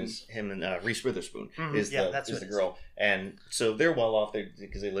off. Him and Reese Witherspoon is the girl, and so they're well off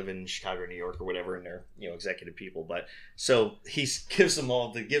because they live in Chicago, or New York, or whatever, and they're executive people. But so he gives them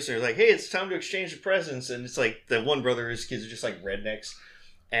all the gifts. They're like, "Hey, it's time to exchange the presents," and it's like the one brother, his kids are just like rednecks.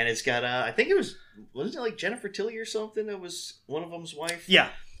 And it's got, I think wasn't it like Jennifer Tilly or something that was one of them's wife? Yeah.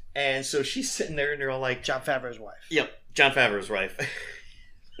 And so she's sitting there and they're all like... Jon Favreau's wife. Yep, Jon Favreau's wife.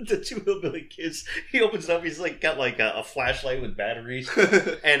 The 2 hillbilly kids, he opens it up, he's like got like a flashlight with batteries.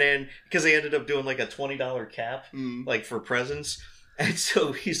 And then, because they ended up doing like a $20 cap, like for presents. And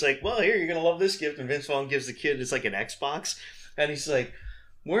so he's like, well, here, you're going to love this gift. And Vince Vaughn gives the kid, it's like an Xbox. And he's like,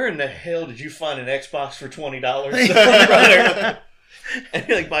 where in the hell did you find an Xbox for $20? And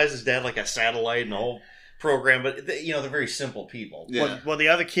he like buys his dad like a satellite and a whole program, but they're very simple people. Yeah. Well, the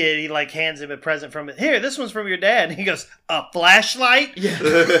other kid, he like hands him a present from it. Here, this one's from your dad. And he goes, a flashlight? Yeah.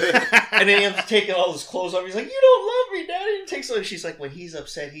 And then he ends up taking all his clothes off. He's like, you don't love me, Daddy. And takes it. She's like, when he's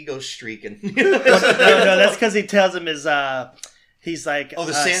upset, he goes streaking. No, that's because he tells him he's like,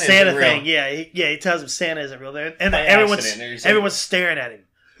 the Santa thing. Yeah, he tells him Santa isn't real. And everyone's staring at him.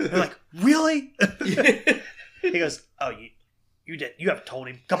 They're like, really? He goes, oh, you haven't told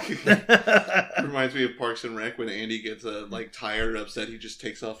him. Come on. Reminds me of Parks and Rec when Andy gets tired or upset, he just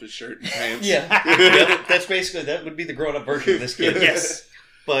takes off his shirt and pants. Yeah. That's basically, that would be the grown-up version of this kid. Yes.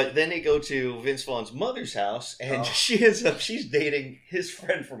 But then they go to Vince Vaughn's mother's house, and she's dating his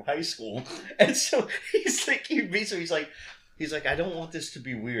friend from high school. And so he's like, he meets him, he's like, I don't want this to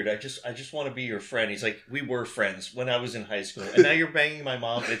be weird. I just want to be your friend. He's like, we were friends when I was in high school, and now you're banging my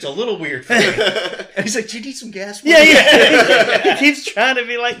mom. It's a little weird for me. And he's like, do you need some gas money? Yeah. He keeps trying to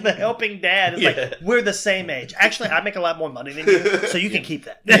be like the helping dad. It's like, we're the same age. Actually, I make a lot more money than you, so you can keep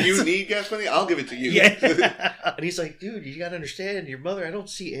that. Do you need gas money? I'll give it to you. Yeah. And he's like, dude, you got to understand, your mother, I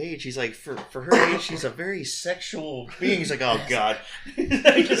don't see age. He's like, for her age, she's a very sexual being. He's like, oh, God. He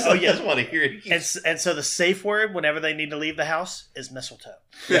just doesn't want to hear it. And so the safe word whenever they need to leave the house is mistletoe.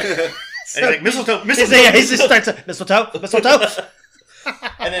 Yeah. And he's like, mistletoe. He just starts mistletoe.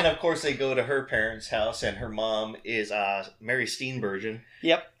 And then, of course, they go to her parents' house, and her mom is Mary Steenburgen.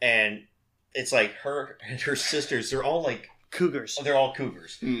 Yep. And it's like her and her sisters, they're all like... cougars. They're all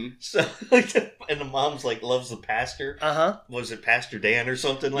cougars. Mm. So, and the mom's like loves the pastor. Was it Pastor Dan or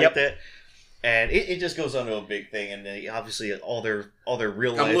something like that? And it just goes on to a big thing, and they, obviously all their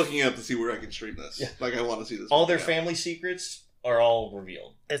real life... I'm looking up to see where I can stream this. Yeah. Like, I want to see this. All their family secrets are all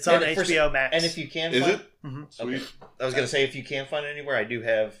revealed. It's on HBO Max. And if you can find... Is it? Mm-hmm. Sweet. Okay. I was going to say, if you can't find it anywhere, I do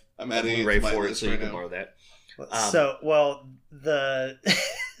have a Blu-ray for it, so you can borrow that.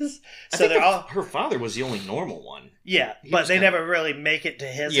 Her father was the only normal one. Yeah, but they never really make it to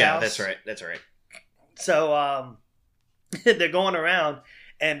his house. Yeah, that's right. So they're going around,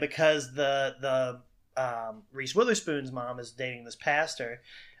 and because the Reese Witherspoon's mom is dating this pastor,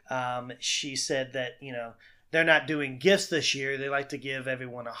 she said that they're not doing gifts this year. They like to give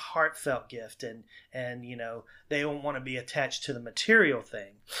everyone a heartfelt gift, and they don't want to be attached to the material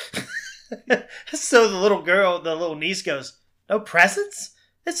thing. So the little niece goes, "No presents?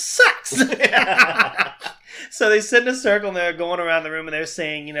 It sucks." So they sit in a circle and they're going around the room and they're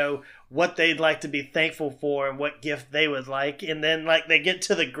saying, what they'd like to be thankful for and what gift they would like. And then they get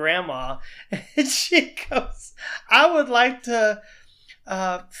to the grandma and she goes, "I would like to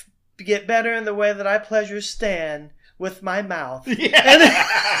get better in the way that I pleasure Stan with my mouth."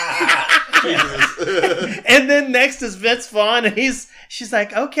 Yeah. And then next is Vince Vaughn, and she's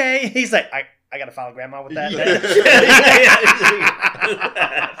like, "Okay." He's like, I gotta follow grandma with that.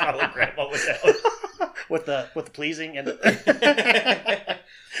 Follow grandma with that. with the pleasing and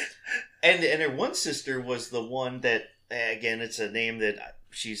and her one sister was the one that, again, it's a name that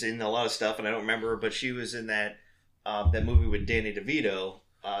she's in a lot of stuff and I don't remember her, but she was in that movie with Danny DeVito,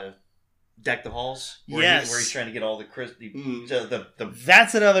 Deck the Halls, where he's trying to get all the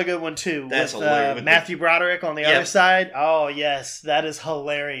That's another good one too. That's with hilarious. Matthew Broderick on the other side. Oh yes, that is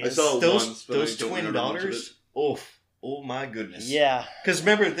hilarious. I saw those twin daughters. Oh my goodness. Yeah. Because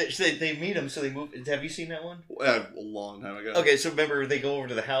remember, they meet him, so they move. Have you seen that one? A long time ago. Okay, so remember, they go over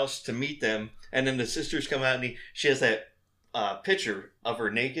to the house to meet them, and then the sisters come out, and she has that picture of her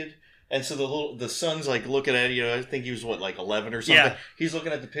naked. And so the son's like looking at it, I think he was like 11 or something. Yeah. He's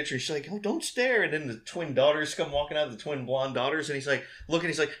looking at the picture, and she's like, "Oh, don't stare." And then the twin daughters come walking out, the twin blonde daughters, and he's like,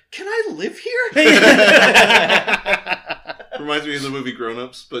 he's like, "Can I live here?" Reminds me of the movie Grown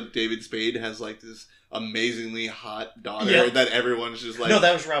Ups, but David Spade has like this amazingly hot daughter that everyone's just like. No,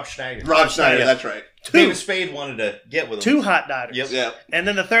 that was Rob Schneider. Rob Schneider, that's right. David Spade wanted to get with him. 2 hot daughters. Yep. Yeah. And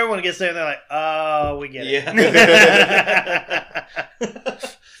then the third one gets there, and they're like, "Oh, we get it." Yeah.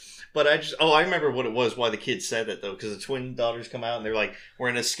 But I remember what it was, why the kids said that, though, because the twin daughters come out and they're like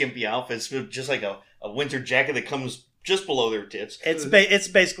wearing a skimpy outfit, just like a winter jacket that comes just below their tits. It's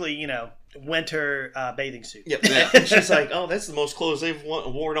basically, winter bathing suit. Yep. And she's like, "Oh, that's the most clothes they've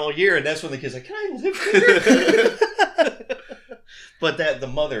worn all year." And that's when the kid's like, "Can I live here?" But the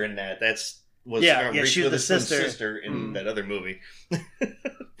mother in that, was she was the sister in that other movie.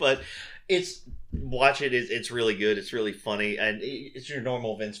 But watch it. It's really good. It's really funny, and it's your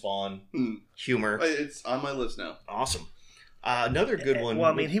normal Vince Vaughn humor. It's on my list now. Awesome. Another good one.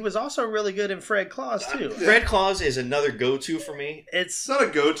 Well, I mean, he was also really good in Fred Claus too. Fred Claus is another go-to for me. It's not a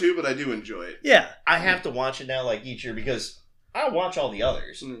go-to, but I do enjoy it. Yeah, I have to watch it now, like each year, because I watch all the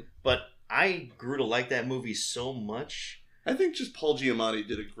others, but I grew to like that movie so much. I think just Paul Giamatti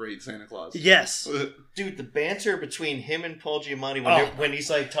did a great Santa Claus. Yes. Dude, the banter between him and Paul Giamatti when he's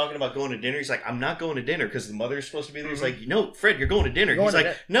like talking about going to dinner, he's like, "I'm not going to dinner," because the mother's supposed to be there. He's like, Fred, you're going to dinner. He's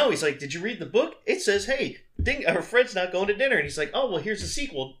like, "No." He's like, "Did you read the book? It says, hey, Fred's not going to dinner." And he's like, "Oh, well, here's the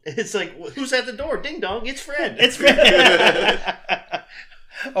sequel." It's like, "Who's at the door? Ding dong, it's Fred." It's Fred.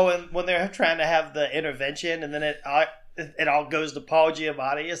 And when they're trying to have the intervention, and then it all goes to Paul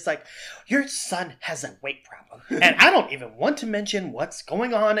Giamatti. It's like, "Your son has a weight problem, and I don't even want to mention what's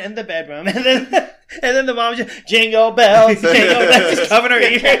going on in the bedroom." And then the mom just, "Jingle bells, jingle bells," just covering her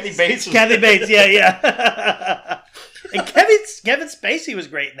ears. Kathy Bates. Yeah. And Kevin Spacey was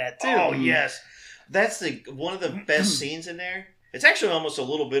great in that too. Oh yes, that's one of the best scenes in there. It's actually almost a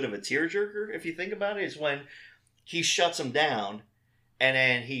little bit of a tearjerker if you think about it. Is when he shuts him down, and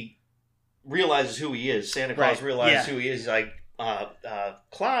then he realizes who he is. Santa Claus realizes who he is. He's like,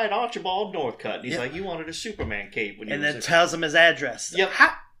 Clyde Archibald Northcutt. And he's like, "You wanted a Superman cape." And then tells him his address. Yep.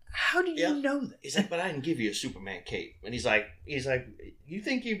 How do you know that? He's like, "But I didn't give you a Superman cape." And he's like, "You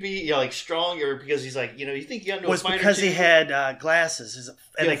think you'd be like stronger?" Because he's like, you think you got into a fight? Because he had glasses,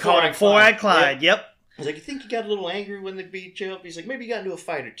 and they called him Four-Eyed Clyde. Yep. He's like, "You think you got a little angry when they beat you up?" He's like, "Maybe you got into a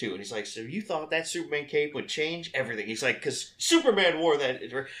fight or two." And he's like, "So you thought that Superman cape would change everything?" He's like, "Because Superman wore that."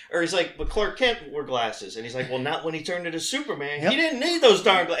 Or he's like, "But Clark Kent wore glasses." And he's like, "Well, not when he turned into Superman. He didn't need those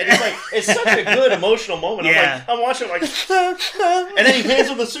darn glasses." And it's like, it's such a good emotional moment. Yeah. I'm watching it like, and then he hands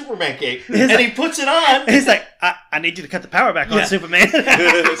him the Superman cape. And he puts it on. He's like, I need you to cut the power back on, Superman.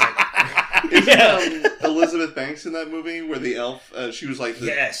 Elizabeth Banks in that movie where the elf, she was like...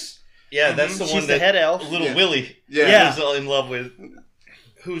 Yes. Yeah, that's the She's one the that head elf. Little Willie was in love with.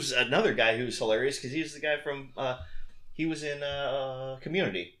 Who's another guy who's hilarious because he's the guy from he was in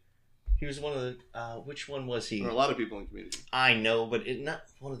Community. He was one of the which one was he? There are a lot of people in Community. I know, but not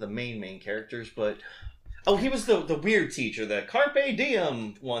one of the main characters. But he was the weird teacher, the Carpe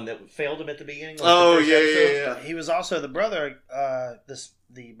Diem one that failed him at the beginning. Like yeah. He was also the brother,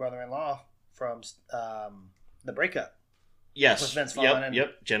 the brother-in-law from The Breakup. Yes. With Vince Vaughn and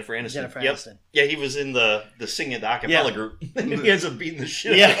Jennifer Aniston. Jennifer Aniston. Yeah, he was in the singing the acapella group. He ends up beating the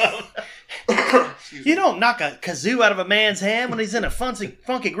shit out of him. You don't knock a kazoo out of a man's hand when he's in a funky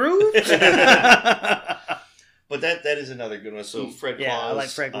groove. But that is another good one. So Fred Claus. I like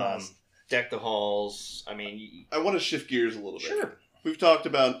Fred Claus. Deck the Halls. I mean... I want to shift gears a little bit. Sure. We've talked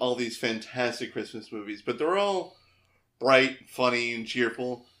about all these fantastic Christmas movies, but they're all bright, funny, and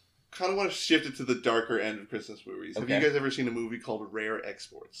cheerful. Kind of want to shift it to the darker end of Christmas movies. Okay. Have you guys ever seen a movie called Rare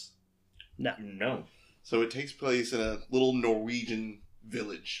Exports? No. So it takes place in a little Norwegian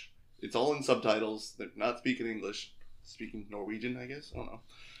village. It's all in subtitles. They're not speaking English. Speaking Norwegian, I guess? I don't know.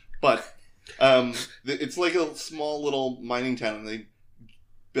 But it's like a small little mining town, and they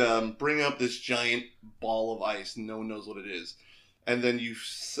bring up this giant ball of ice. No one knows what it is. And then you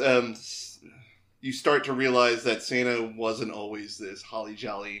start to realize that Santa wasn't always this holly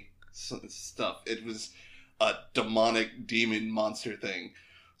jolly stuff. It was a demonic demon monster thing.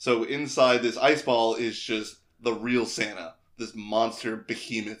 So inside this ice ball is just the real Santa, this monster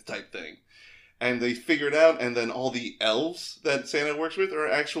behemoth type thing. And they figure it out, and then all the elves that Santa works with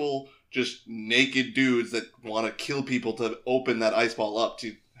are actual just naked dudes that want to kill people to open that ice ball up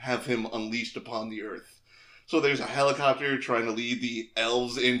to have him unleashed upon the earth. So there's a helicopter trying to lead the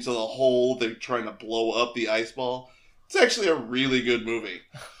elves into the hole. They're trying to blow up the ice ball. It's actually a really good movie.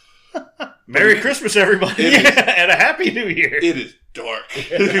 Merry Christmas, everybody, It is. and a Happy New Year. It is dark.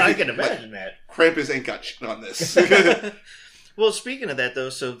 I can imagine that. Krampus ain't got shit on this. Well, speaking of that, though,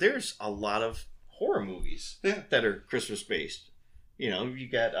 so there's a lot of horror movies that are Christmas based. You know, you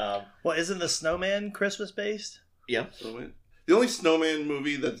got Well, isn't the Snowman Christmas based? yeah, The only snowman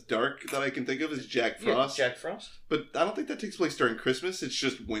movie that's dark that I can think of is Jack Frost. Jack Frost. But I don't think that takes place during Christmas. It's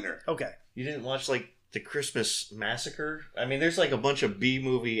just winter. Okay. You didn't watch like the Christmas Massacre? I mean, there's like a bunch of B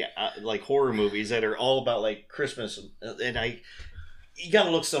movie like horror movies that are all about like Christmas, and you gotta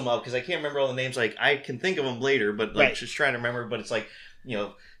look some up because I can't remember all the names. Like I can think of them later, but like just trying to remember. But it's like, you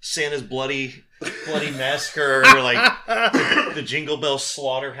know, Santa's bloody massacre, or like the Jingle Bell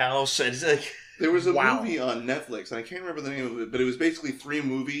Slaughterhouse. And it's like There was a movie on Netflix, and I can't remember the name of it, but it was basically 3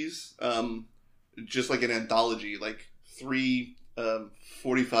 movies, just like an anthology, like 3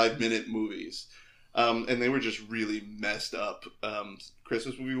 45-minute movies. And they were just really messed up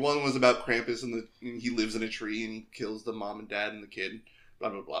Christmas movie. One was about Krampus, and he lives in a tree, and he kills the mom and dad and the kid, blah,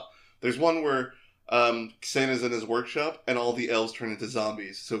 blah, blah. There's one where Santa's in his workshop, and all the elves turn into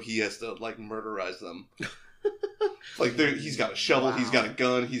zombies, so he has to, like, murderize them. Like, he's got a shovel, he's got a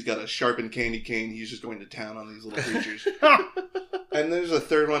gun, he's got a sharpened candy cane, he's just going to town on these little creatures. And there's a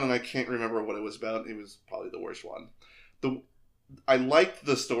third one, and I can't remember what it was about. It was probably the worst one. I liked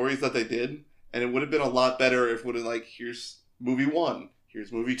the stories that they did, and it would have been a lot better if it would have, like, here's movie 1,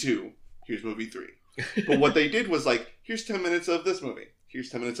 here's movie 2, here's movie 3. But what they did was, like, here's 10 minutes of this movie, here's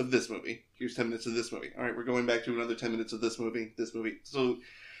 10 minutes of this movie, here's 10 minutes of this movie. All right, we're going back to another 10 minutes of this movie. So,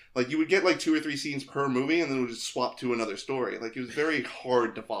 like, you would get, like, 2 or 3 scenes per movie, and then it would just swap to another story. Like, it was very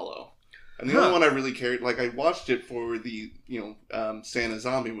hard to follow. And the only one I really cared, like, I watched it for the, Santa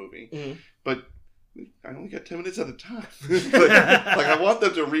zombie movie, but I only got 10 minutes at a time. Like, I want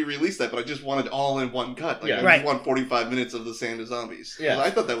them to re-release that, but I just want it all in one cut. Like, I just want 45 minutes of the Santa zombies. Yeah.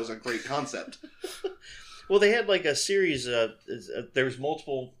 I thought that was a great concept. Well, they had like a series. There's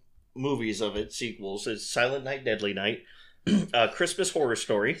multiple movies of it, sequels. It's Silent Night, Deadly Night, Christmas Horror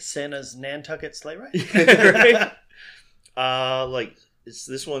Story, Santa's Nantucket Sleigh Ride. Right?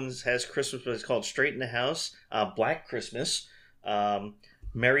 This one has Christmas, but it's called Straight in the House, Black Christmas,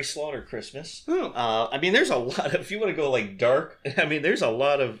 Mary Slaughter Christmas. Oh. I mean, there's a lot of, if you want to go like dark, I mean, there's a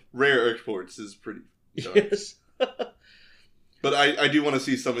lot of Rare Exports is pretty dark. Yes. But I do want to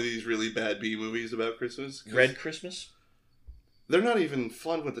see some of these really bad B movies about Christmas. Red Christmas. They're not even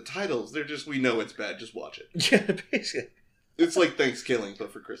fun with the titles. They're just, we know it's bad, just watch it. Yeah, basically. It's like Thanksgiving,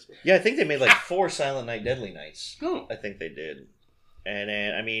 but for Christmas. Yeah, I think they made like 4 Silent Night, Deadly Nights. Oh. I think they did.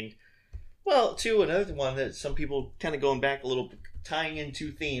 And I mean, well, too, another one that some people kind of going back a little, tying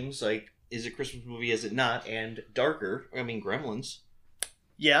into themes, like, is it a Christmas movie, is it not? And darker, I mean, Gremlins.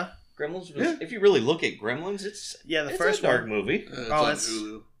 Yeah. Gremlins, if you really look at Gremlins, it's the first a dark movie. It's on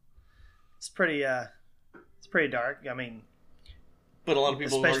Hulu. It's pretty dark. I mean, but a lot of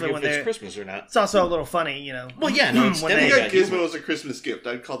people argue if it's Christmas or not. It's also a little funny, you know. Well, yeah, no, it's when they got Gizmo as a Christmas gift,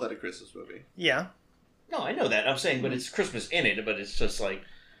 I'd call that a Christmas movie. Yeah. No, I know that. I'm saying, but it's Christmas in it, but it's just like,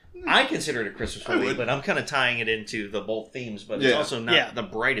 I consider it a Christmas movie, but I'm kind of tying it into the both themes, but it's also not the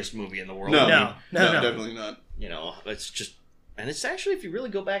brightest movie in the world. No, definitely not. You know, it's just, and it's actually, if you really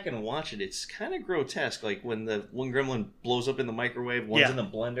go back and watch it, it's kind of grotesque. Like when one gremlin blows up in the microwave, one's in the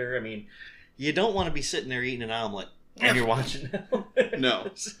blender. I mean, you don't want to be sitting there eating an omelet when you're watching that. No.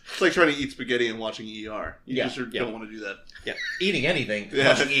 It's like trying to eat spaghetti and watching ER. You just don't want to do that. Yeah. Eating anything,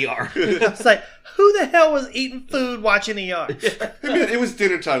 watching ER. It's like, who the hell was eating food watching ER? Hey man, it was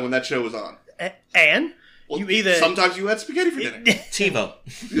dinner time when that show was on. And? Well, you either... Sometimes you had spaghetti for dinner. TiVo.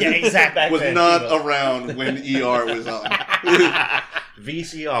 Yeah, exactly. Was not around when ER was on.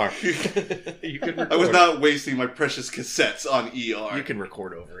 VCR. You could record. I was not wasting my precious cassettes on ER. You can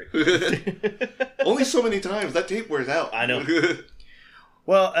record over it. Only so many times. That tape wears out. I know.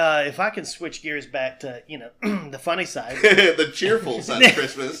 Well, if I can switch gears back to, the funny side. The cheerful side of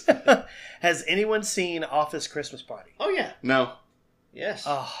Christmas. Has anyone seen Office Christmas Party? Oh, yeah. No. Yes.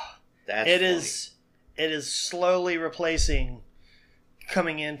 Oh, That's funny. It is slowly replacing,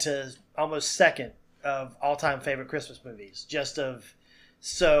 coming into almost second of all-time favorite Christmas movies.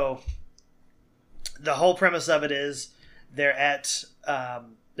 So the whole premise of it is they're at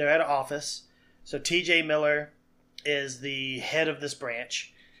an office. So T.J. Miller is the head of this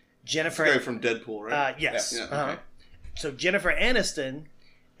branch. Jennifer, the guy from Deadpool, right? Yes. Yeah, uh-huh. okay. So Jennifer Aniston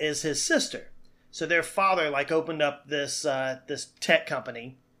is his sister. So their father opened up this tech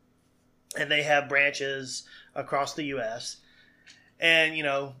company, and they have branches across the U.S. And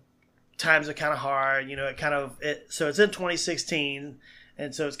times are kind of hard. So it's in 2016,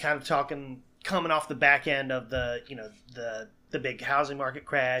 and so it's kind of coming off the back end of the big housing market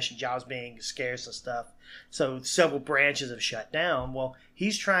crash and jobs being scarce and stuff. So several branches have shut down. Well,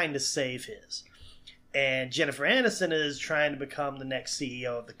 he's trying to save his. And Jennifer Aniston is trying to become the next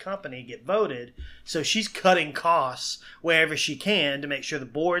CEO of the company, get voted. So she's cutting costs wherever she can to make sure the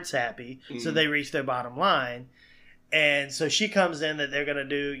board's happy so they reach their bottom line. And so she comes in that they're going to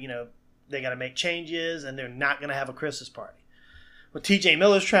do, they got to make changes and they're not going to have a Christmas party. Well, TJ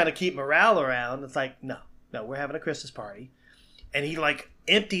Miller's trying to keep morale around. It's like, no, we're having a Christmas party. And he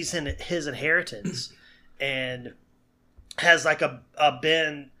empties his inheritance and has a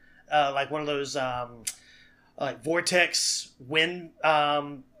bin, one of those Vortex wind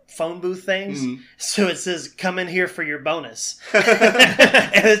phone booth things. Mm-hmm. So it says, come in here for your bonus.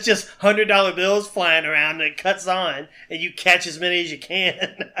 And it's just $100 bills flying around and it cuts on and you catch as many as you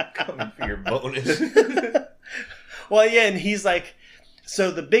can. Coming for your bonus. Well, yeah, and he's so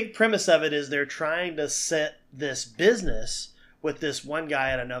the big premise of it is they're trying to set this business with this one guy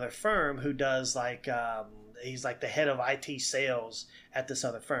at another firm who does he's the head of IT sales at this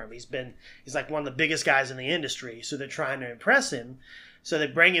other firm. He's one of the biggest guys in the industry. So they're trying to impress him. So they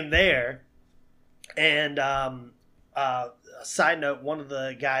bring him there. And side note, one of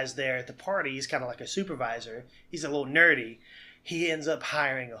the guys there at the party, he's kind of like a supervisor. He's a little nerdy. He ends up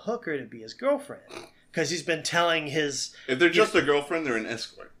hiring a hooker to be his girlfriend because he's been telling his... If they're just a girlfriend, they're an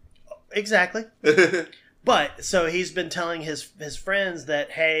escort. Exactly. But so he's been telling his friends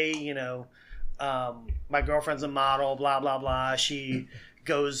that, hey, my girlfriend's a model, blah, blah, blah. She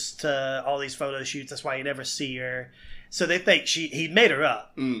goes to all these photo shoots. That's why you never see her. So they think he made her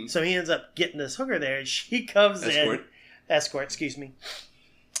up. Mm. So he ends up getting this hooker there. And she comes in. Escort, excuse me.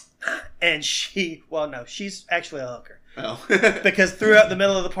 And she's actually a hooker. Oh. Because throughout the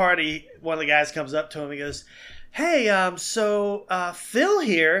middle of the party, one of the guys comes up to him and goes, hey, Phil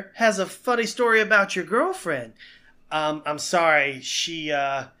here has a funny story about your girlfriend. I'm sorry. She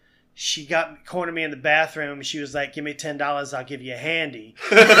cornered me in the bathroom. She was like, give me $10. I'll give you a handy.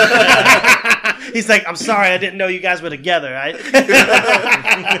 He's like, I'm sorry. I didn't know you guys were together. Right?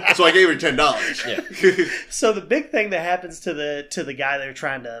 So I gave her $10. Yeah. So the big thing that happens to the guy they're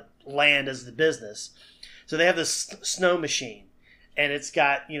trying to land as the business. So they have this snow machine. And it's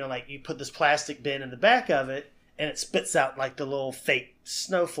got, you put this plastic bin in the back of it. And it spits out the little fake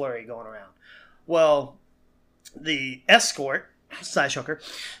snow flurry going around. Well, the escort... Size hooker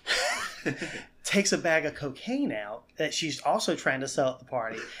takes a bag of cocaine out that she's also trying to sell at the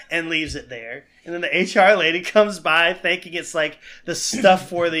party and leaves it there. And then the HR lady comes by thinking it's the stuff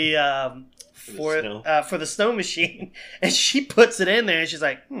for the for the snow machine, and she puts it in there and she's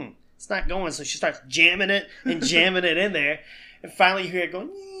like, it's not going. So she starts jamming it and jamming it in there, and finally you hear it going,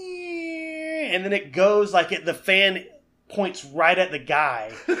 and then it goes the fan points right at the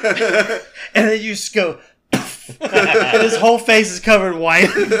guy, and then you just go. And his whole face is covered in white.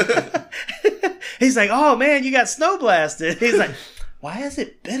 He's like, oh man, you got snow blasted. He's like, why is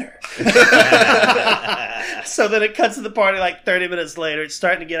it bitter? So then it cuts to the party 30 minutes later. It's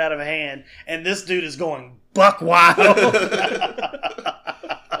starting to get out of hand. And this dude is going buck wild. And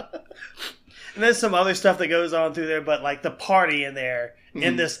there's some other stuff that goes on through there. But the party in there,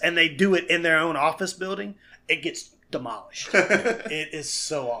 in this, and they do it in their own office building, it gets demolished. It is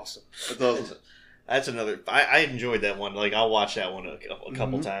so awesome. That's awesome. That's another. I enjoyed that one. I'll watch that one a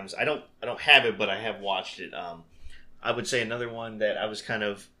couple times. I don't have it, but I have watched it. I would say another one that I was kind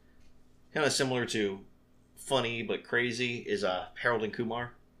of similar to, funny but crazy, is Harold and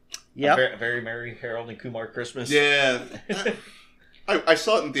Kumar. Yeah, very merry Harold and Kumar Christmas. Yeah, I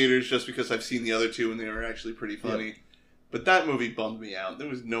saw it in theaters just because I've seen the other two and they were actually pretty funny. Yeah. But that movie bummed me out. It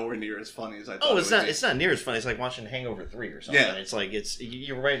was nowhere near as funny as I thought. It's not near as funny. It's like watching Hangover 3 or something. Yeah.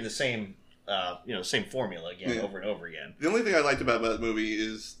 You're right in the same. Same formula again, over and over again. The only thing I liked about that movie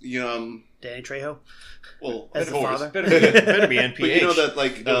is, Danny Trejo. Well, as the father, better be NPH. But you know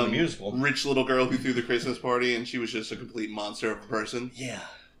that musical rich little girl who threw the Christmas party, and she was just a complete monster of a person. Yeah.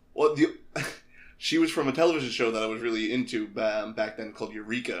 Well, she was from a television show that I was really into back then called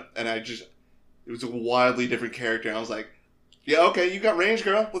Eureka, and it was a wildly different character. And I was like, yeah, okay, you got range,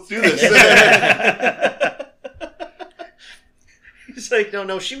 girl. Let's do this. It's like,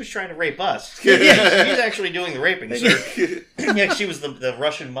 no, she was trying to rape us. She's actually doing the raping, sir. Yeah, she was the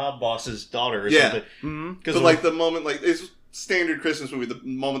Russian mob boss's daughter or something. Mm-hmm. But the moment, it's standard Christmas movie, the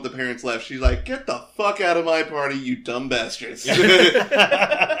moment the parents left, she's like, get the fuck out of my party, you dumb bastards. Well,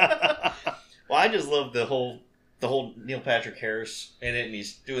 I just love the whole Neil Patrick Harris in it, and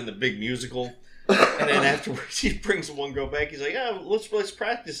he's doing the big musical. And then afterwards, he brings one girl back. He's like, "Oh, let's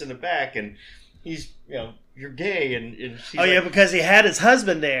practice in the back." And he's, you're gay, and she's yeah, because he had his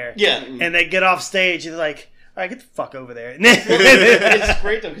husband there. Yeah, and they get off stage. He's like, "All right, get the fuck over there." It's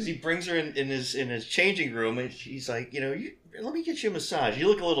great though because he brings her in his changing room, and he's like, let me get you a massage. You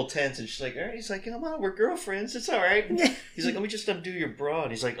look a little tense, and she's like, all right. He's like, come on, we're girlfriends. It's all right. And he's like, let me just undo your bra.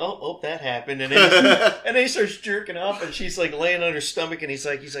 And he's like, oh, that happened. And then he starts jerking off, and she's like laying on her stomach, and he's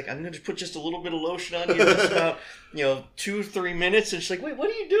like, I'm going to put just a little bit of lotion on you. Just about 2-3 minutes. And she's like, wait, what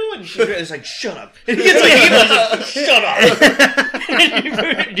are you doing? And she's like, shut up. And he gets like, he's like, shut up.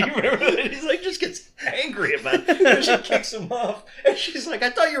 Do you remember that? He's like, just gets angry about it. And she kicks him off, and she's like,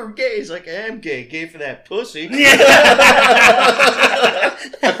 I thought you were gay. He's like, I am gay for that pussy. I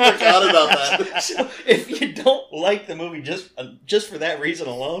forgot about that. So if you don't like the movie just for that reason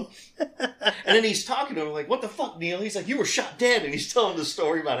alone, and then he's talking to him like, "What the fuck, Neil?" He's like, "You were shot dead," and he's telling the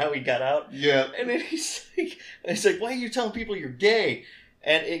story about how he got out. Yeah, and then he's like, "Why are you telling people you're gay?"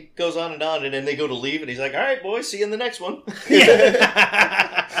 And it goes on, and then they go to leave, and he's like, "All right, boys, see you in the next one."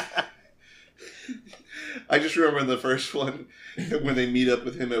 I just remember the first one when they meet up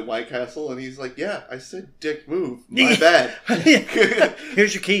with him at White Castle, and he's like, "Yeah, I said dick move. My bad.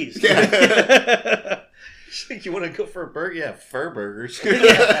 Here's your keys." Yeah. You want to go for a burger? Yeah, fur burgers.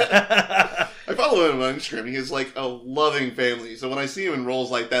 I follow him on Instagram. He has like a loving family. So when I see him in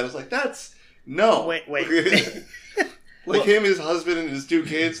roles like that, it's like, that's no. Wait. Like him, his husband, and his 2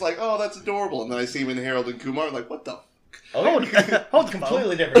 kids. Like, oh, that's adorable. And then I see him in Harold and Kumar. Like, what the? Hold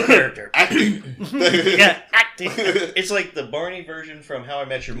completely different character. Acting. Acting. It's like the Barney version from How I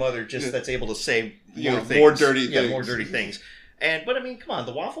Met Your Mother, just that's able to say more things. More dirty things. Yeah, more dirty things. But I mean, come on,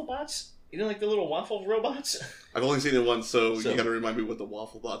 the waffle bots. You know, like the little waffle robots? I've only seen it once, so you gotta remind me what the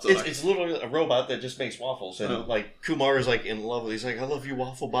waffle bots are. It's literally a robot that just makes waffles. And like Kumar is like in love with it. He's like, I love you,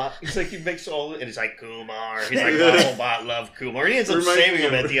 waffle bot. He's like, he makes all, and he's like, Kumar. He's like, waffle bot, love Kumar. And he ends up saving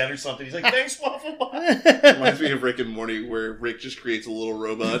him at the end or something. He's like, thanks, waffle bot. Reminds me of Rick and Morty, where Rick just creates a little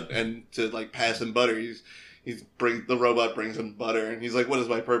robot, and to like pass him butter, the robot brings him butter, and he's like, what is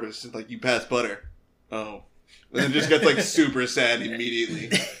my purpose? It's like, you pass butter. Oh. And it just gets like super sad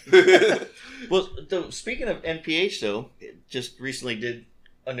immediately. Well, speaking of NPH, though, it just recently did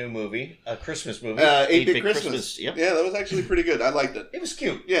a new movie, a Christmas movie. 8-Bit Christmas. Yep. Yeah, that was actually pretty good. I liked it. It was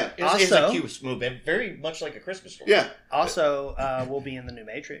cute. Yeah. It was a cute movie, very much like a Christmas story. Yeah. Also, we'll be in the new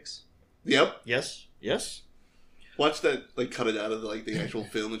Matrix. Yep. Yes. Watch that, like, cut it out of the actual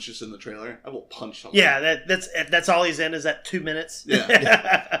film. It's just in the trailer. I will punch something. Yeah, that's all he's in is that 2 minutes.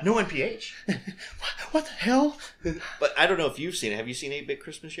 Yeah. No NPH. What the hell? But I don't know if you've seen it. Have you seen 8-Bit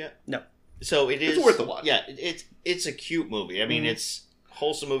Christmas yet? No. So it's worth a watch. Yeah, it's a cute movie. I mean, it's a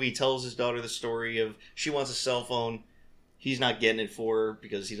wholesome movie. He tells his daughter the story of she wants a cell phone. He's not getting it for her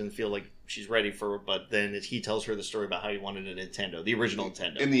because he doesn't feel like she's ready for it. But then he tells her the story about how he wanted a Nintendo, the original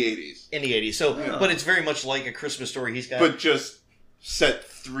Nintendo. In the 80s. In the 80s. So, but it's very much like a Christmas story. He's got... But just set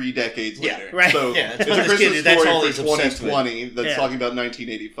 3 decades later. Right. So yeah, it's a Christmas story for 2020 with. that's talking about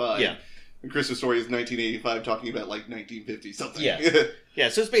 1985. Yeah. The Christmas story is 1985 talking about like 1950 something. Yeah. Yeah,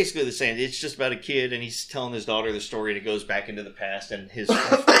 so it's basically the same. It's just about a kid, and he's telling his daughter the story, and it goes back into the past, and his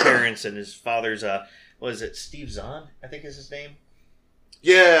parents and his father's, what is it, Steve Zahn, I think is his name?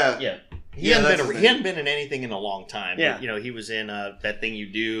 Yeah. Yeah. He hadn't been in anything in a long time. Yeah. But, he was in That Thing You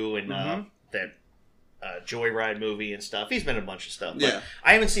Do, and that Joyride movie and stuff. He's been in a bunch of stuff. But Yeah.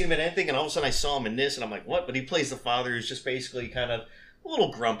 I haven't seen him in anything, and all of a sudden I saw him in this, and I'm like, what? But he plays the father who's just basically kind of a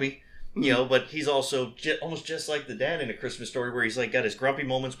little grumpy. But he's also almost just like the dad in A Christmas Story, where he's like got his grumpy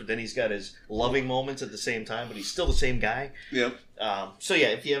moments, but then he's got his loving moments at the same time, but he's still the same guy. Yep. So yeah,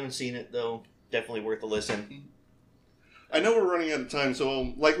 if you haven't seen it, though, definitely worth a listen. I know we're running out of time,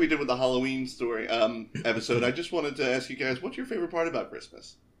 so like we did with the Halloween story episode, I just wanted to ask you guys, what's your favorite part about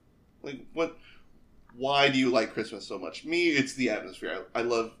Christmas? Like, why do you like Christmas so much? Me, it's the atmosphere. I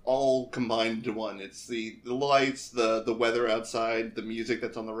love all combined into one. It's the lights, the weather outside, the music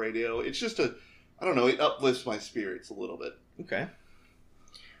that's on the radio. It's just I don't know, it uplifts my spirits a little bit. Okay.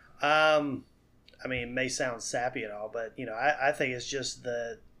 I mean, it may sound sappy at all, but, I think it's just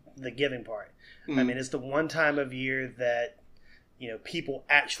the giving part. I mean, it's the one time of year that, people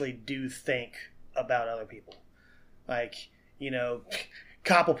actually do think about other people. Like,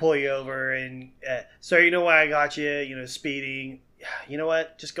 cop will pull you over and, sir, you know why I got you, speeding. You know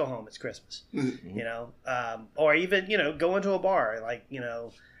what? Just go home. It's Christmas. Or even, go into a bar. Like,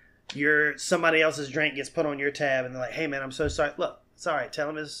 somebody else's drink gets put on your tab and they're like, hey, man, I'm so sorry. Look, it's all right. Tell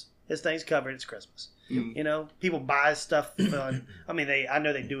him his thing's covered. It's Christmas. People buy stuff. I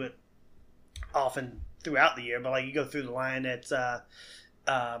know they do it often throughout the year, but like you go through the line at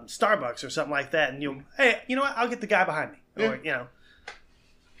Starbucks or something like that, and hey, you know what? I'll get the guy behind me, or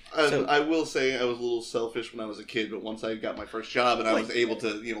I will say I was a little selfish when I was a kid, but once I got my first job and I was able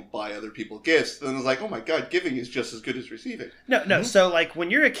to, buy other people gifts, then I was like, oh my god, giving is just as good as receiving. No. Mm-hmm. So like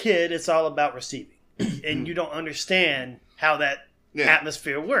when you're a kid, it's all about receiving, and you don't understand how that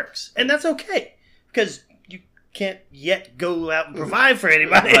atmosphere works, and that's okay because you can't yet go out and provide for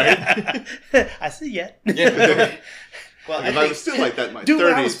anybody. I see yet. Yeah. Well, if I was still like that in my 30s.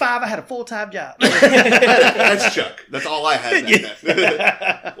 When I was 5, I had a full-time job. That's Chuck. That's all I had back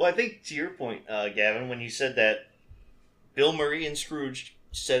then. Well, I think to your point, Gavin, when you said that, Bill Murray in Scrooge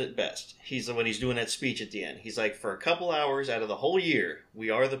said it best. When he's doing that speech at the end. He's like, for a couple hours out of the whole year, we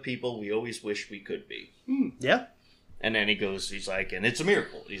are the people we always wish we could be. Yeah. And then he's like, and it's a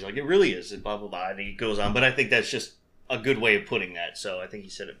miracle. He's like, it really is, and blah, blah, blah. And he goes on. But I think that's just a good way of putting that. So I think he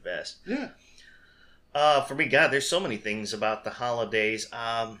said it best. Yeah. For me, God, there's so many things about the holidays.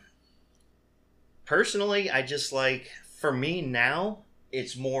 Personally, I just for me now,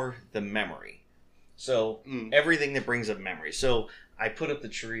 it's more the memory. So everything that brings up memory. So I put up the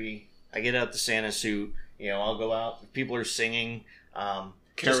tree, I get out the Santa suit, I'll go out, people are singing.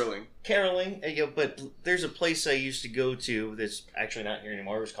 Caroling. But there's a place I used to go to that's actually not here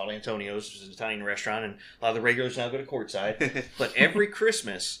anymore. It was called Antonio's. It was an Italian restaurant, and a lot of the regulars now go to Courtside. But every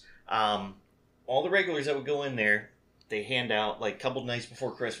Christmas, all the regulars that would go in there, they hand out, a couple nights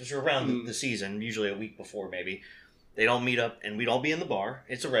before Christmas, or around the season, usually a week before maybe, they'd all meet up, and we'd all be in the bar.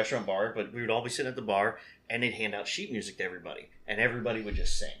 It's a restaurant bar, but we would all be sitting at the bar, and they'd hand out sheet music to everybody. And everybody would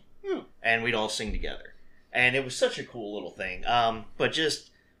just sing. And we'd all sing together. And it was such a cool little thing. But just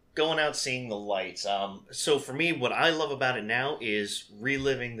going out seeing the lights. So for me, what I love about it now is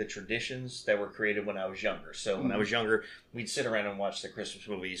reliving the traditions that were created when I was younger. So when I was younger, we'd sit around and watch the Christmas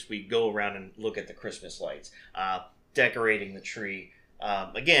movies. We'd go around and look at the Christmas lights, decorating the tree.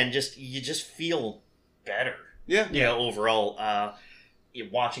 Again, you just feel better. Yeah. Overall,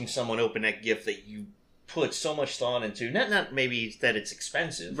 watching someone open that gift that you put so much thought into. Not maybe that it's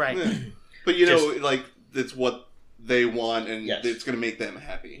expensive, right? Yeah. But it's what they want, and it's going to make them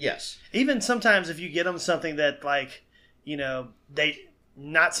happy. Yes. Even sometimes if you get them something that they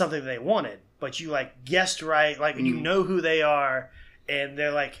not something they wanted, but you guessed right, you know who they are, and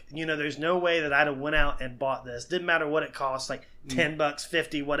they're like, there's no way that I'd have went out and bought this. Didn't matter what it cost, $10,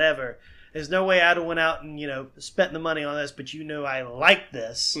 50, whatever. There's no way I'd have went out and spent the money on this, but I like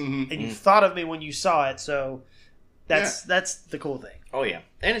this, and you thought of me when you saw it. So that's the cool thing. Oh yeah,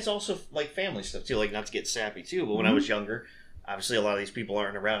 and it's also family stuff too. Not to get sappy too, but when I was younger, obviously a lot of these people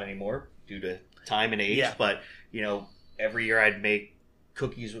aren't around anymore due to time and age. Yeah. But every year I'd make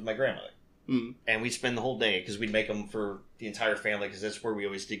cookies with my grandmother, and we'd spend the whole day because we'd make them for the entire family because that's where we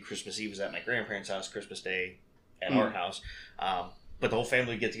always did Christmas Eve, was at my grandparents' house, Christmas Day at our house. But the whole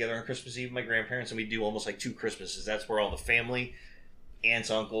family would get together on Christmas Eve with my grandparents, and we'd do almost 2 Christmases. That's where all the family,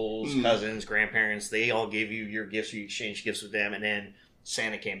 aunts, uncles, cousins, grandparents, they all gave you your gifts, you exchanged gifts with them, and then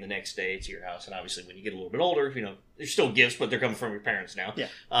Santa came the next day to your house. And obviously when you get a little bit older, there's still gifts, but they're coming from your parents now. Yeah.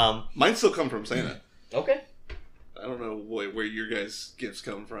 Mine still come from Santa. Okay. I don't know where your guys' gifts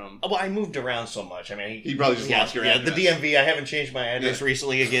come from. Well, I moved around so much. I mean, you probably just lost your address. The DMV, I haven't changed my address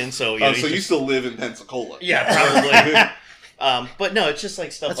recently again, so... so you still live in Pensacola. Yeah, probably. But no, it's just stuff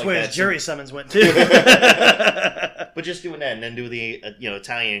That's like that. That's where his jury summons went to. But just doing that, and then do the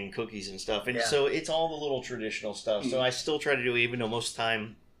Italian cookies and stuff, and so it's all the little traditional stuff. So I still try to do, even though most of the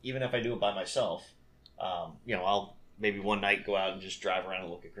time, even if I do it by myself, I'll maybe one night go out and just drive around and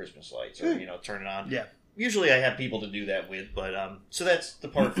look at Christmas lights, or turn it on. Yeah. Usually I have people to do that with, but so that's the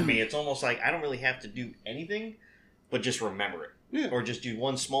part for me. It's almost like I don't really have to do anything, but just remember it. Yeah. Or just do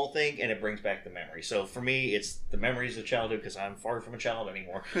one small thing, and it brings back the memory. So for me, it's the memories of childhood, because I'm far from a child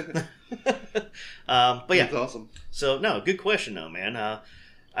anymore. But yeah. That's awesome. So, no, good question, though, man.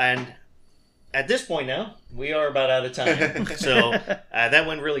 And at this point now, we are about out of time. So that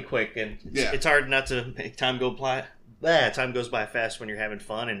went really quick, and it's hard not to make time go by. Time goes by fast when you're having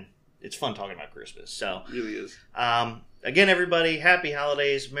fun, and it's fun talking about Christmas. So it really is. Again, everybody, happy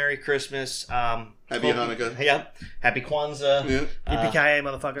holidays, Merry Christmas. Happy Hanukkah. Yep. Happy Kwanzaa. Yeah. Yippee-ki-yay,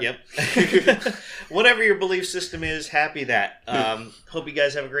 motherfucker. Yep. Whatever your belief system is, happy that. Hope you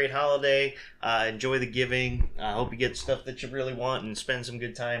guys have a great holiday. Enjoy the giving. Hope you get stuff that you really want and spend some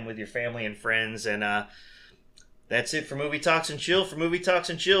good time with your family and friends. And that's it for Movie Talks and Chill. For Movie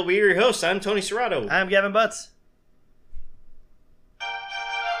Talks and Chill, we're your hosts. I'm Tony Serrato. I'm Gavin Butts.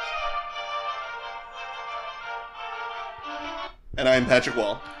 And I'm Patrick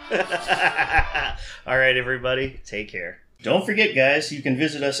Wall. All right, everybody. Take care. Don't forget, guys, you can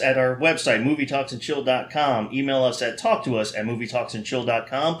visit us at our website, movietalksandchill.com, email us at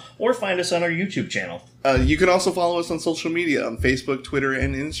talktous@movietalksandchill.com, or find us on our YouTube channel. You can also follow us on social media on Facebook, Twitter,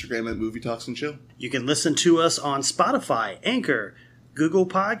 and Instagram at Movie Talks and Chill. You can listen to us on Spotify, Anchor, Google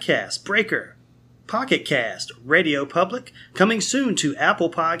Podcasts, Breaker, Pocket Cast, Radio Public, coming soon to Apple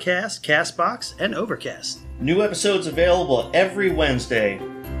Podcasts, CastBox, and Overcast. New episodes available every Wednesday.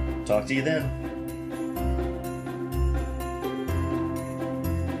 Talk to you then.